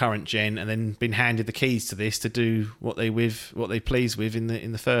for current gen, and then been handed the keys to this to do what they please with in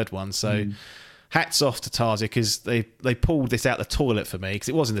the third one. So hats off to Tarsier, because they pulled this out the toilet for me, because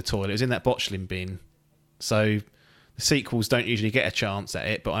it was in the toilet, it was in that botchling bin. So the sequels don't usually get a chance at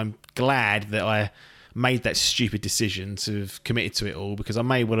it, but I'm glad that I made that stupid decision to have committed to it all, because I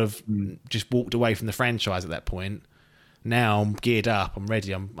may well have just walked away from the franchise at that point. Now I'm geared up, I'm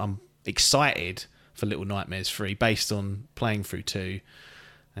ready, I'm excited for Little Nightmares 3 based on playing through 2.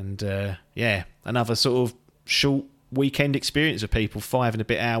 And another sort of short weekend experience for people, 5 and a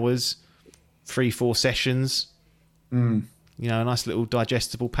bit hours, 3-4 sessions. You know, a nice little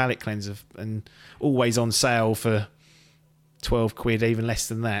digestible palate cleanser, and always on sale for £12, even less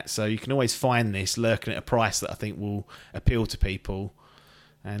than that. So you can always find this lurking at a price that I think will appeal to people.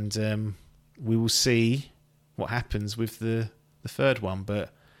 And we will see what happens with the third one.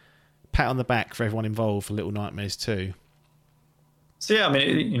 But pat on the back for everyone involved for Little Nightmares 2. So yeah, I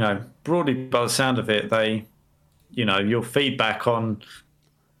mean, you know, broadly by the sound of it, they, you know, your feedback on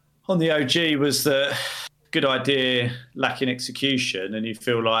the OG was that good idea, lacking execution, and you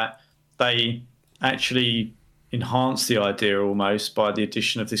feel like they actually enhanced the idea almost by the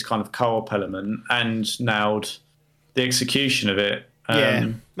addition of this kind of co-op element and nailed the execution of it.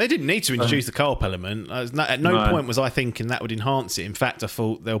 They didn't need to introduce the co-op element. At no point was I thinking that would enhance it. In fact, I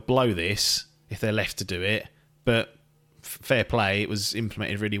thought they'll blow this if they're left to do it. But fair play, it was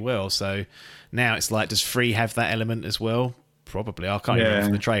implemented really well. So now it's like, does 3 have that element as well? Probably. I can't even remember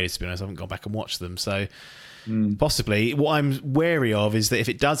from the trailers, to be honest. I haven't gone back and watched them. So possibly. What I'm wary of is that if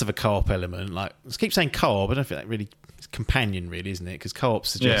it does have a co-op element, like, I keep saying co-op, I don't think that really is companion, really, isn't it? Because co-op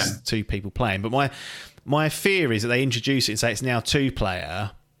suggests 2 people playing. But my fear is that they introduce it and say it's now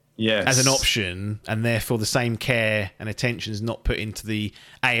 2-player as an option, and therefore the same care and attention is not put into the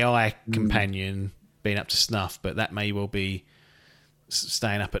AI companion being up to snuff. But that may well be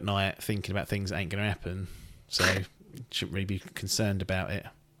staying up at night thinking about things that ain't going to happen. So shouldn't really be concerned about it.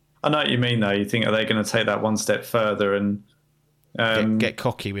 I know what you mean, though. You think, are they going to take that one step further and get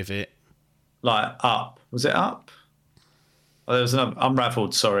cocky with it? Like Up. Was it Up? Oh, there was another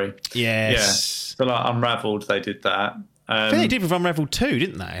Unraveled, sorry. Yes. Yeah. So like Unraveled, they did that. I think they did with Unraveled 2,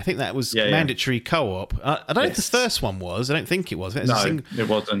 didn't they? I think that was mandatory co-op. I don't know if the first one was. I don't think it was. It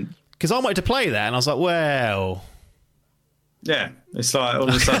wasn't. Because I wanted to play that, and I was like, well... Yeah, it's like all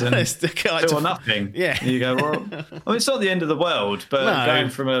of a sudden two or nothing. Yeah, you go, well, I mean, it's not the end of the world, but going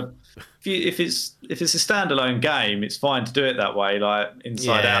from if it's a standalone game, it's fine to do it that way. Like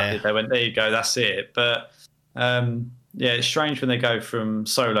Inside Out, they went, there you go, that's it. But it's strange when they go from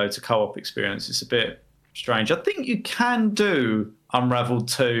solo to co-op experience. It's a bit strange. I think you can do Unraveled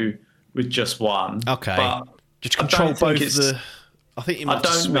 2 with just one. Okay, but just control both the. I think you might. I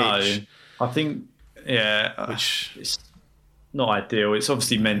don't switch. know. I think it's not ideal. It's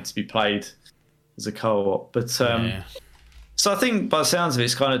obviously meant to be played as a co-op, but so I think by the sounds of it,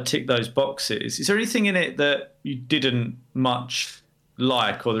 it's kind of ticked those boxes. Is there anything in it that you didn't much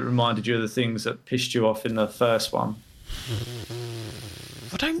like, or that reminded you of the things that pissed you off in the first one?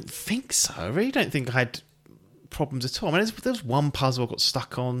 I don't think so. I really don't think I had problems at all. I mean, there's one puzzle I got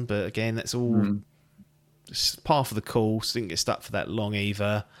stuck on, but again, that's all part of the course. Didn't get stuck for that long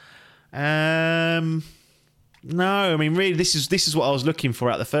either. No, I mean, really, this is what I was looking for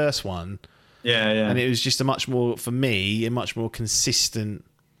out of the first one. Yeah. And it was just a much more consistent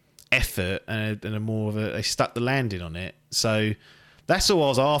effort and a more of a, they stuck the landing on it. So that's all I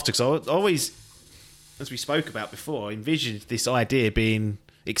was after, because I always, as we spoke about before, envisioned this idea being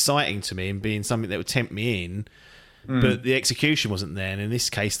exciting to me and being something that would tempt me in, but the execution wasn't there. And in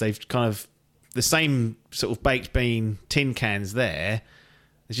this case, they've kind of, the same sort of baked bean tin cans there.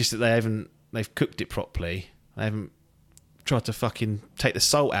 It's just that they've cooked it properly. They haven't tried to fucking take the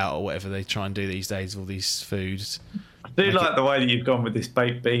salt out or whatever they try and do these days with all these foods. I do like the way that you've gone with this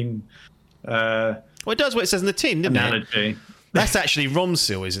baked bean. Well, it does what it says in the tin, doesn't analogy. it? That's actually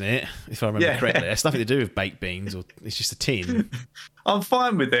Romsil, isn't it? If I remember correctly. It's nothing to do with baked beans, or it's just a tin. I'm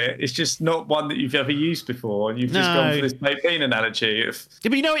fine with it. It's just not one that you've ever used before. You've just gone for this baked bean analogy. Yeah,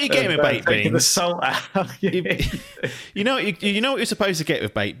 but you know what you're getting with baked beans. The salt out. You know what you're supposed to get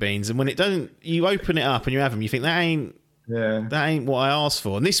with baked beans, and when it doesn't, you open it up and you have them. You think that ain't what I asked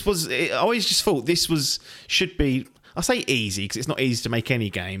for. And this was. I always just thought this should be. I say easy because it's not easy to make any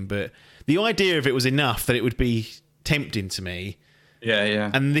game, but the idea of it was enough that it would be tempting to me.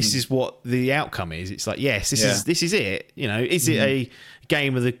 Yeah. And this is what the outcome is. It's like, yes, this is it. You know, is it a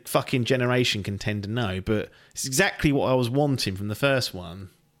game of the fucking generation contender? No, but it's exactly what I was wanting from the first one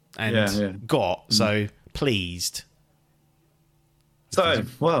and got. So pleased. So,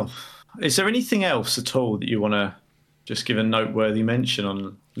 well, is there anything else at all that you want to just give a noteworthy mention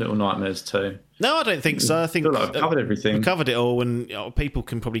on Little Nightmares 2? No, I don't think so. I think I've covered everything. We covered it all, and people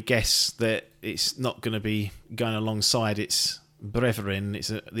can probably guess that it's not going to be going alongside its brethren. It's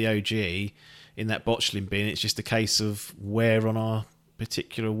the OG in that botchling bin. It's just a case of where on our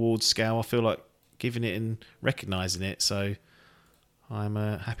particular award scale I feel like giving it and recognising it. So I'm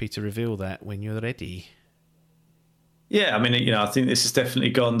happy to reveal that when you're ready. Yeah, I mean, I think this has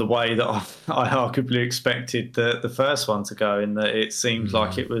definitely gone the way that I arguably expected the first one to go, in that it seemed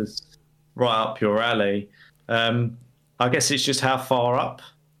like it was right up your alley. I guess it's just how far up.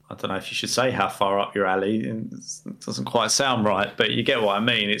 I don't know if you should say how far up your alley. It doesn't quite sound right, but you get what I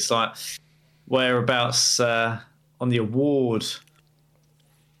mean. It's like whereabouts on the award.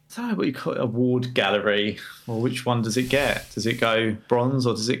 I don't know what you call it, award gallery, or which one does it get? Does it go bronze,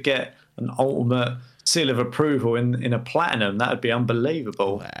 or does it get an ultimate seal of approval in a platinum? That would be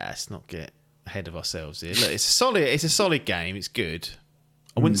unbelievable. Let's not get ahead of ourselves here. Look, it's a solid game. It's good.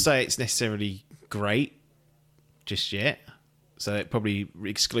 I wouldn't say it's necessarily great just yet, so it probably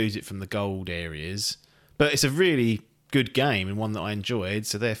excludes it from the gold areas. But it's a really good game and one that I enjoyed.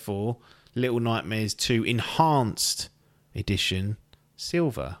 So therefore, Little Nightmares 2 Enhanced Edition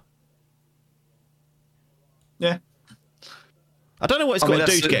Silver. Yeah. I don't know what it's got to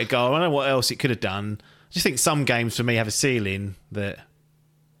do to get a goal. I don't know what else it could have done. I just think some games for me have a ceiling that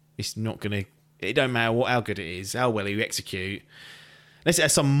it's not going to... It don't matter how good it is, how well you execute. Unless it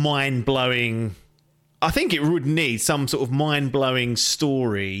has some mind-blowing... I think it would need some sort of mind-blowing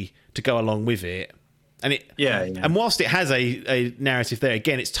story to go along with it. And and whilst it has a narrative there,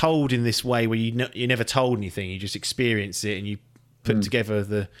 again, it's told in this way where you never told anything. You just experience it and you put together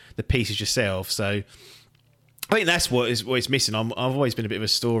the pieces yourself. So I think that's what it's missing. I've always been a bit of a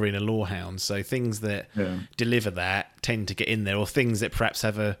story and a lore hound, so things that deliver that tend to get in there, or things that perhaps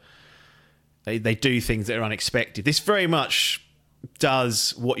have they do things that are unexpected. This very much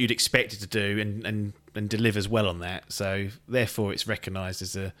does what you'd expect it to do and delivers well on that. So therefore, it's recognised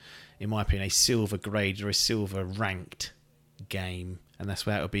as in my opinion, a silver grade or a silver ranked game, and that's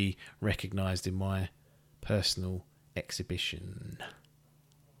where it'll be recognised in my personal exhibition.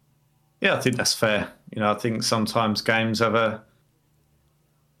 Yeah, I think that's fair. I think sometimes games have a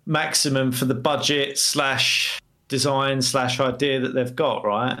maximum for the budget / design / idea that they've got,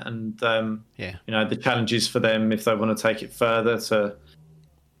 right? And the challenges for them, if they want to take it further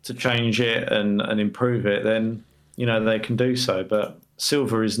to change it and improve it, then they can do so. But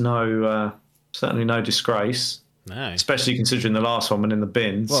silver is certainly no disgrace. No, especially considering the last one went in the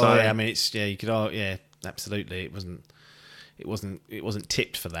bin. Well, so I mean, you could absolutely. It wasn't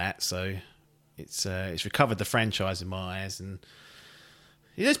tipped for that, so it's recovered the franchise in my eyes. And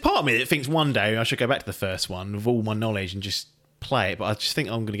there's part of me that thinks one day I should go back to the first one with all my knowledge and just play it. But I just think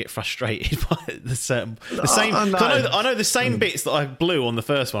I'm going to get frustrated by the same. I know the same bits that I blew on the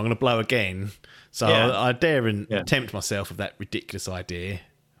first one, I'm going to blow again. So I dare and tempt myself with that ridiculous idea.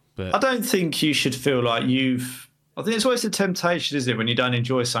 But I don't think you should feel like I think it's always a temptation, isn't it, when you don't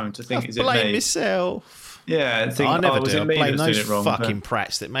enjoy something to think, is it me? Blame myself. Yeah, I never do. I blame those fucking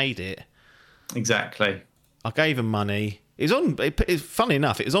prats that made it. Exactly. I gave them money. Funny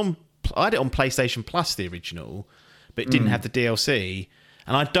enough, it was on. I had it on PlayStation Plus, the original, but it didn't have the DLC.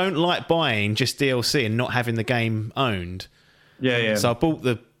 And I don't like buying just DLC and not having the game owned. Yeah. So I bought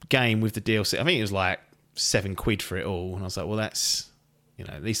the game with the DLC. I think it was like £7 for it all, and I was like, well, that's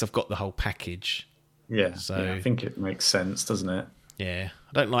at least I've got the whole package. Yeah. So I think it makes sense, doesn't it? Yeah,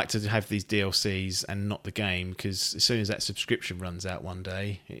 I don't like to have these DLCs and not the game, because as soon as that subscription runs out one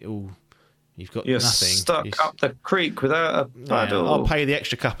day, you've got You're nothing. Stuck up the creek without a paddle. I'll pay the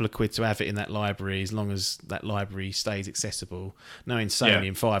extra couple of quid to have it in that library as long as that library stays accessible. Knowing Sony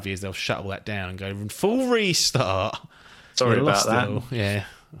in 5 years they'll shut all that down and go full restart. Sorry You're about lost that. it all. Yeah,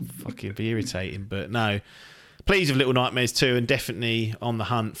 fucking be irritating, but no. Pleased with Little Nightmares 2 and definitely on the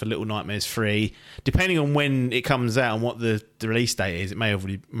hunt for Little Nightmares 3. Depending on when it comes out and what the release date is, it may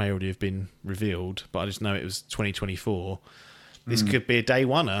already have been revealed, but I just know it was 2024. This could be a day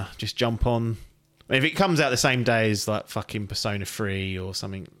oneer. Just jump on. If it comes out the same day as like fucking Persona 3 or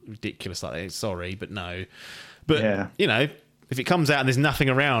something ridiculous like that, sorry, but no. But, you know, if it comes out and there's nothing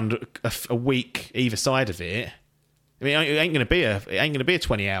around a week either side of it, I mean, it ain't going to be a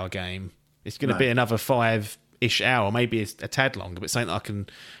 20-hour game. It's going to be another 5-ish hour, maybe a tad longer, but something that I can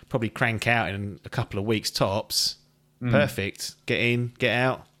probably crank out in a couple of weeks tops. Perfect. Get in, get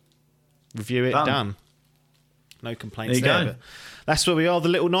out, review it, done. No complaints there. But that's where we are, the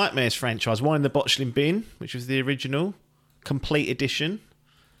Little Nightmares franchise. One in the botchling bin, which was the original complete edition.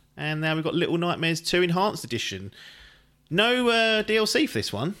 And now we've got Little Nightmares 2 Enhanced Edition. No DLC for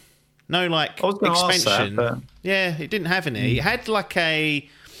this one. No, like, expansion. Yeah, it didn't have any. It had like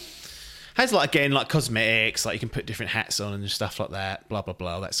again, like cosmetics, like you can put different hats on and stuff like that, blah, blah,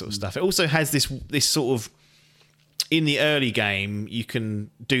 blah, that sort of stuff. It also has this sort of, in the early game, you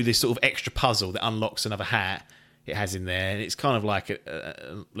can do this sort of extra puzzle that unlocks another hat it has in there. And it's kind of like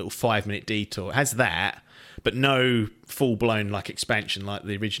a little 5-minute detour. It has that, but no full-blown like expansion like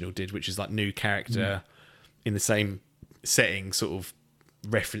the original did, which is like new character in the same setting, sort of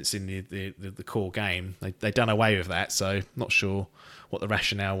referencing the core game. They done away with that, so not sure what the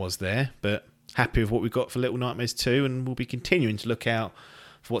rationale was there, but happy with what we've got for Little Nightmares 2, and we'll be continuing to look out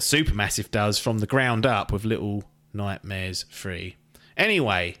for what Supermassive does from the ground up with Little Nightmares 3.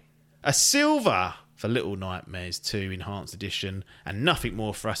 Anyway, a silver for Little Nightmares 2 Enhanced Edition, and nothing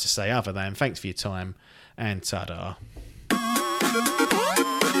more for us to say other than thanks for your time and ta-da.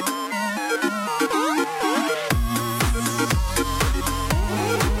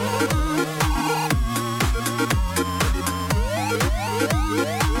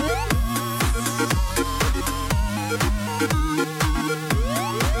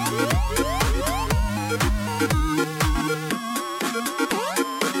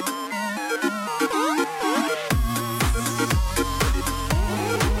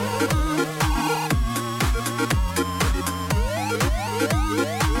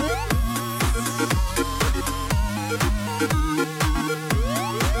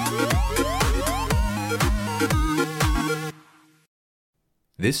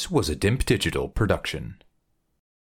 This was a DIMP Digital production.